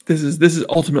War. This is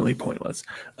ultimately pointless.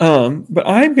 But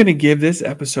I'm going to give this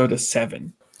episode a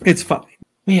 7. It's fine.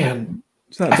 Man,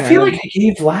 it's not bad. I feel like I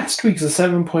gave last week's a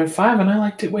 7.5 and I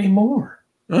liked it way more.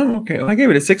 Oh, okay. Well, I gave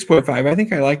it a 6.5. I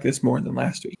think I like this more than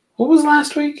last week. What was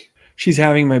last week? She's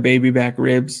having my baby back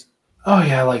ribs. Oh,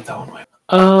 yeah, I like that one.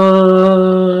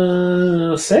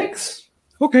 6?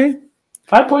 Okay.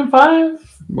 5.5?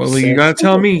 Well, 6. You got to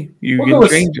tell me. You can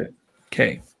change it.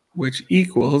 Okay. Which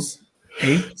equals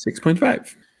a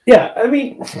 6.5. Yeah, I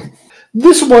mean,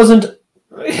 this wasn't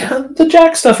the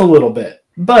Jack stuff a little bit,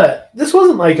 but this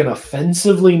wasn't like an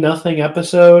offensively nothing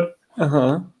episode.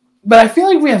 Uh-huh. But I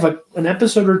feel like we have an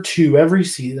episode or two every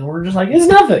season where we're just like, it's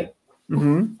nothing.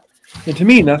 Mm-hmm. And to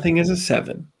me, nothing is a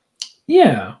 7.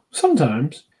 Yeah,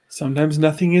 sometimes. Sometimes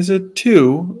nothing is a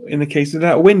 2 in the case of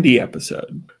that Wendy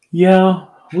episode. Yeah,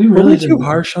 we really were too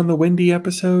harsh on the Wendy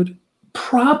episode?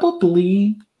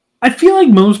 Probably. I feel like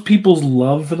most people's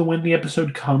love for the Wendy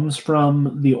episode comes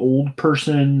from the old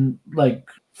person, like,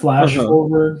 flash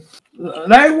forward.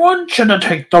 They want you to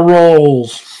take the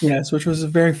roles. Yes, which was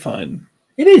very fun.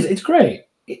 It is. It's great.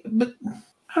 But,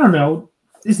 I don't know.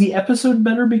 Is the episode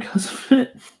better because of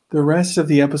it? The rest of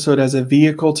the episode as a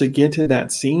vehicle to get to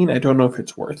that scene, I don't know if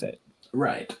it's worth it.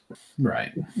 Right.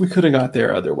 We could have got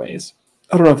there other ways.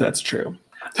 I don't know if that's true.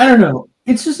 I don't know.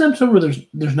 It's just an episode where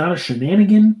there's not a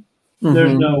shenanigan.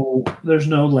 Mm-hmm. There's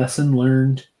no lesson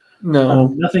learned. No.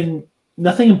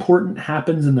 Nothing important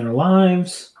happens in their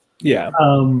lives. Yeah.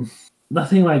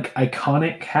 Nothing like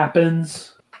iconic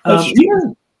happens.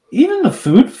 Even the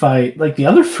food fight, like the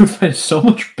other food fight is so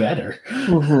much better.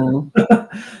 Mm-hmm.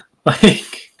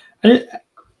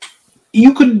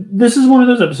 This is one of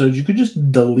those episodes you could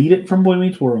just delete it from Boy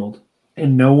Meets World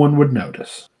and no one would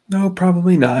notice. No,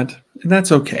 probably not. And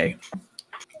that's okay.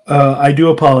 I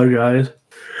do apologize.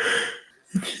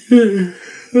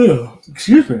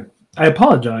 Excuse me. I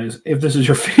apologize if this is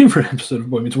your favorite episode of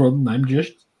Boy Meets World and I'm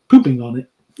just pooping on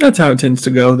it. That's how it tends to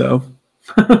go, though.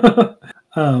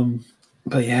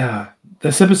 But yeah,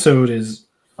 this episode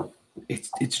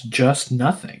it's just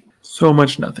nothing. So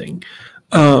much nothing.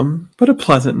 But a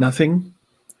pleasant nothing.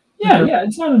 Yeah,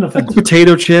 it's not enough. Like a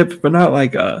potato chip, but not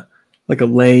like a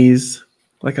Lay's,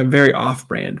 like a very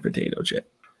off-brand potato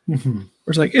chip. Mm-hmm. Where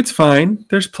it's like, it's fine.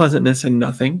 There's pleasantness in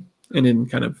nothing and in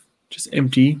kind of just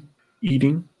empty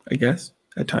eating, I guess,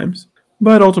 at times.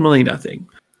 But ultimately nothing.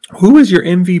 Who is your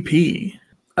MVP?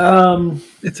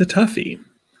 It's a toughie.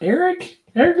 Eric?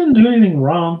 Eric didn't do anything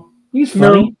wrong. He's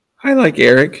funny. No, I like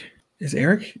Eric. Is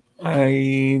Eric?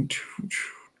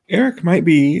 Eric might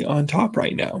be on top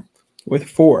right now with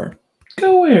 4.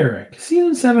 Go, Eric.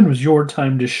 Season 7 was your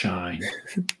time to shine.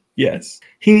 Yes.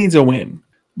 He needs a win.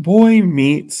 Boy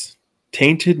Meets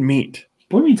Tainted Meat.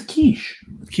 Boy Meets Quiche.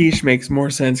 Quiche makes more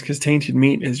sense because Tainted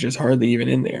Meat is just hardly even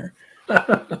in there.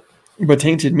 But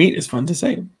Tainted Meat is fun to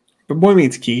say. But Boy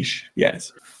Meets Quiche,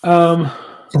 yes. Boy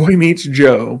Meets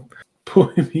Joe.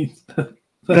 Boy Meets...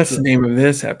 That's the name of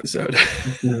this episode.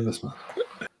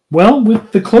 Well,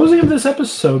 with the closing of this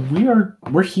episode,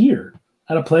 we're here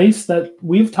at a place that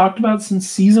we've talked about since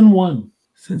season 1.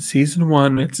 Since season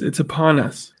 1, it's upon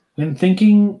us. When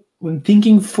thinking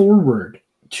forward,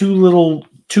 too little.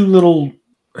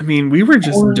 I mean, we were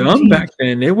just dumb back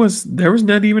then. There was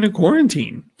not even a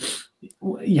quarantine.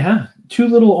 Yeah, 2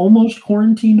 little almost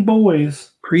quarantined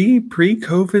boys.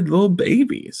 Pre-COVID little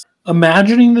babies.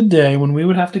 Imagining the day when we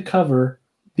would have to cover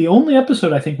the only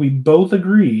episode I think we both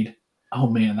agreed. Oh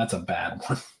man, that's a bad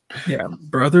one. Yeah,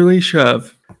 brotherly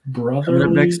shove. Brotherly coming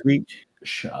up next week.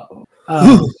 Shove.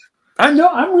 I know.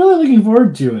 I'm really looking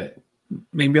forward to it.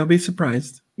 Maybe I'll be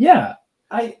surprised. Yeah,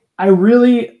 I'm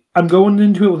going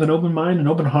into it with an open mind and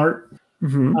open heart.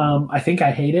 Mm-hmm. I think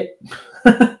I hate it.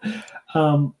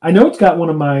 I know it's got one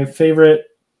of my favorite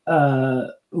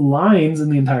lines in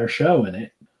the entire show in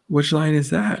it. Which line is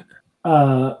that?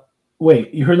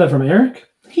 Wait, you heard that from Eric?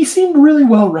 He seemed really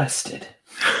well rested.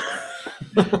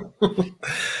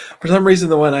 For some reason,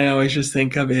 the one I always just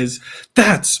think of is,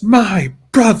 "That's my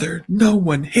brother. No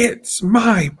one hits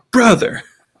my brother."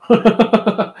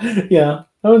 Yeah,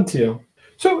 that one too.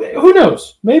 So who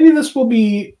knows? Maybe this will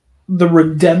be the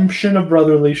redemption of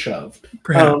brotherly shove.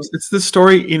 Perhaps it's the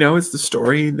story. It's the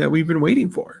story that we've been waiting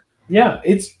for. Yeah,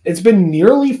 it's been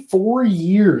nearly 4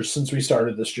 years since we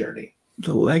started this journey.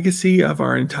 The legacy of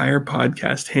our entire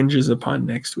podcast hinges upon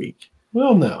next week.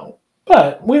 Well, no,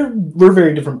 but we're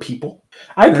very different people.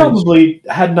 I probably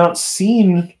had not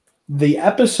seen the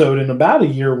episode in about a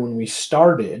year when we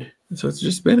started. So it's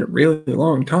just been a really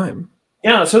long time.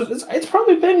 Yeah, so it's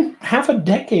probably been half a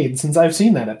decade since I've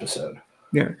seen that episode.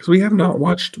 Yeah, because we've not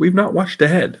watched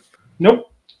ahead.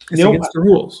 Nope. It's against the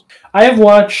rules. I have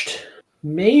watched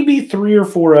maybe 3 or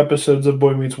 4 episodes of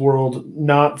Boy Meets World,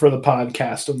 not for the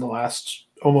podcast, in the last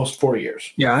almost 4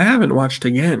 years. Yeah, I haven't watched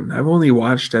again. I've only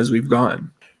watched as we've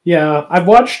gone. Yeah, I've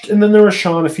watched, and then there was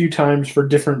Sean a few times for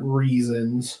different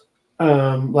reasons.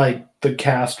 Like the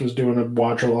cast was doing a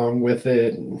watch along with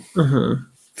it, and a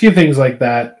few things like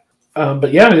that.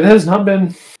 But yeah, there has not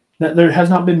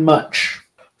been much.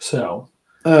 So,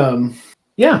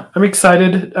 yeah, I'm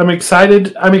excited. I'm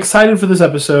excited for this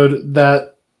episode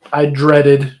that I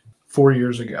dreaded 4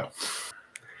 years ago.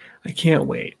 I can't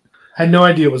wait. I had no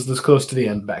idea it was this close to the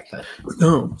end back then.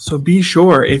 No, so be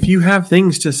sure if you have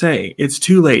things to say, it's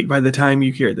too late by the time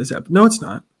you hear this episode. No, it's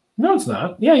not. No, it's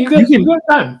not. Yeah, you got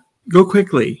time. Go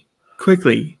quickly.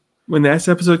 When this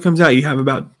episode comes out, you have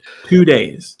about 2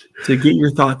 days to get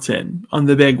your thoughts in on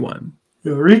the big one.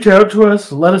 Reach out to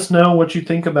us. Let us know what you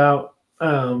think about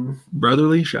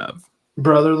Brotherly Shove.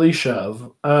 Brotherly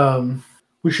Shove.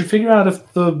 We should figure out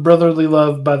if the Brotherly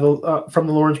Love by the from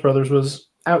the Lawrence brothers was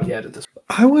out yet at this point.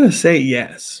 I want to say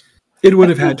yes. It would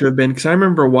have had to have been, because I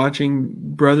remember watching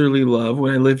Brotherly Love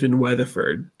when I lived in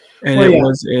Weatherford, and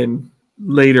was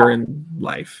later in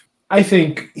life. I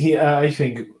think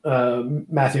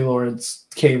Matthew Lawrence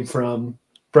came from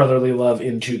Brotherly Love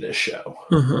into this show.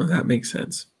 That makes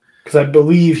sense. Because I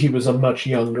believe he was a much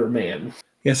younger man.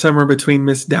 Yeah, somewhere between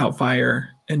Miss Doubtfire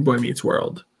and Boy Meets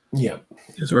World. Yeah.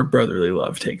 Is where Brotherly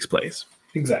Love takes place.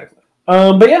 Exactly.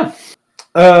 But yeah.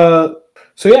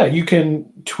 So yeah, you can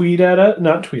not tweet at us.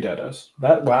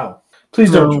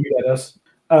 Please don't tweet at us.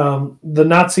 The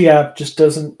Nazi app just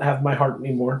doesn't have my heart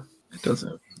anymore. It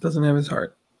doesn't have his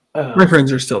heart. My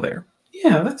friends are still there.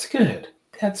 Yeah, that's good.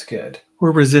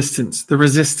 We're resistance. The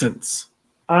resistance.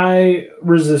 I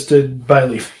resisted by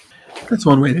leaving. That's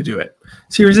one way to do it.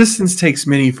 See, resistance takes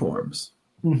many forms.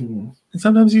 And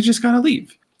sometimes you just gotta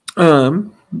leave.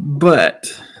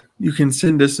 But you can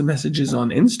send us messages on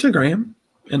Instagram,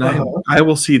 and I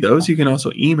will see those. You can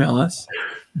also email us,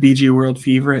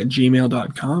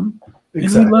 bgworldfever@gmail.com.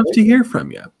 Exactly. And we'd love to hear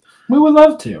from you. We would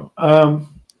love to.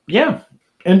 Yeah.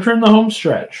 Entering the home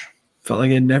stretch. Felt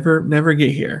like I'd never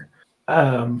get here.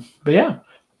 But yeah.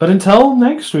 But until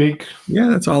next week. Yeah,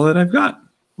 that's all that I've got.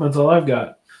 That's all I've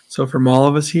got. So from all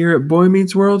of us here at Boy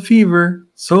Meets World Fever,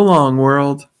 so long,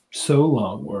 world. So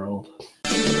long, world.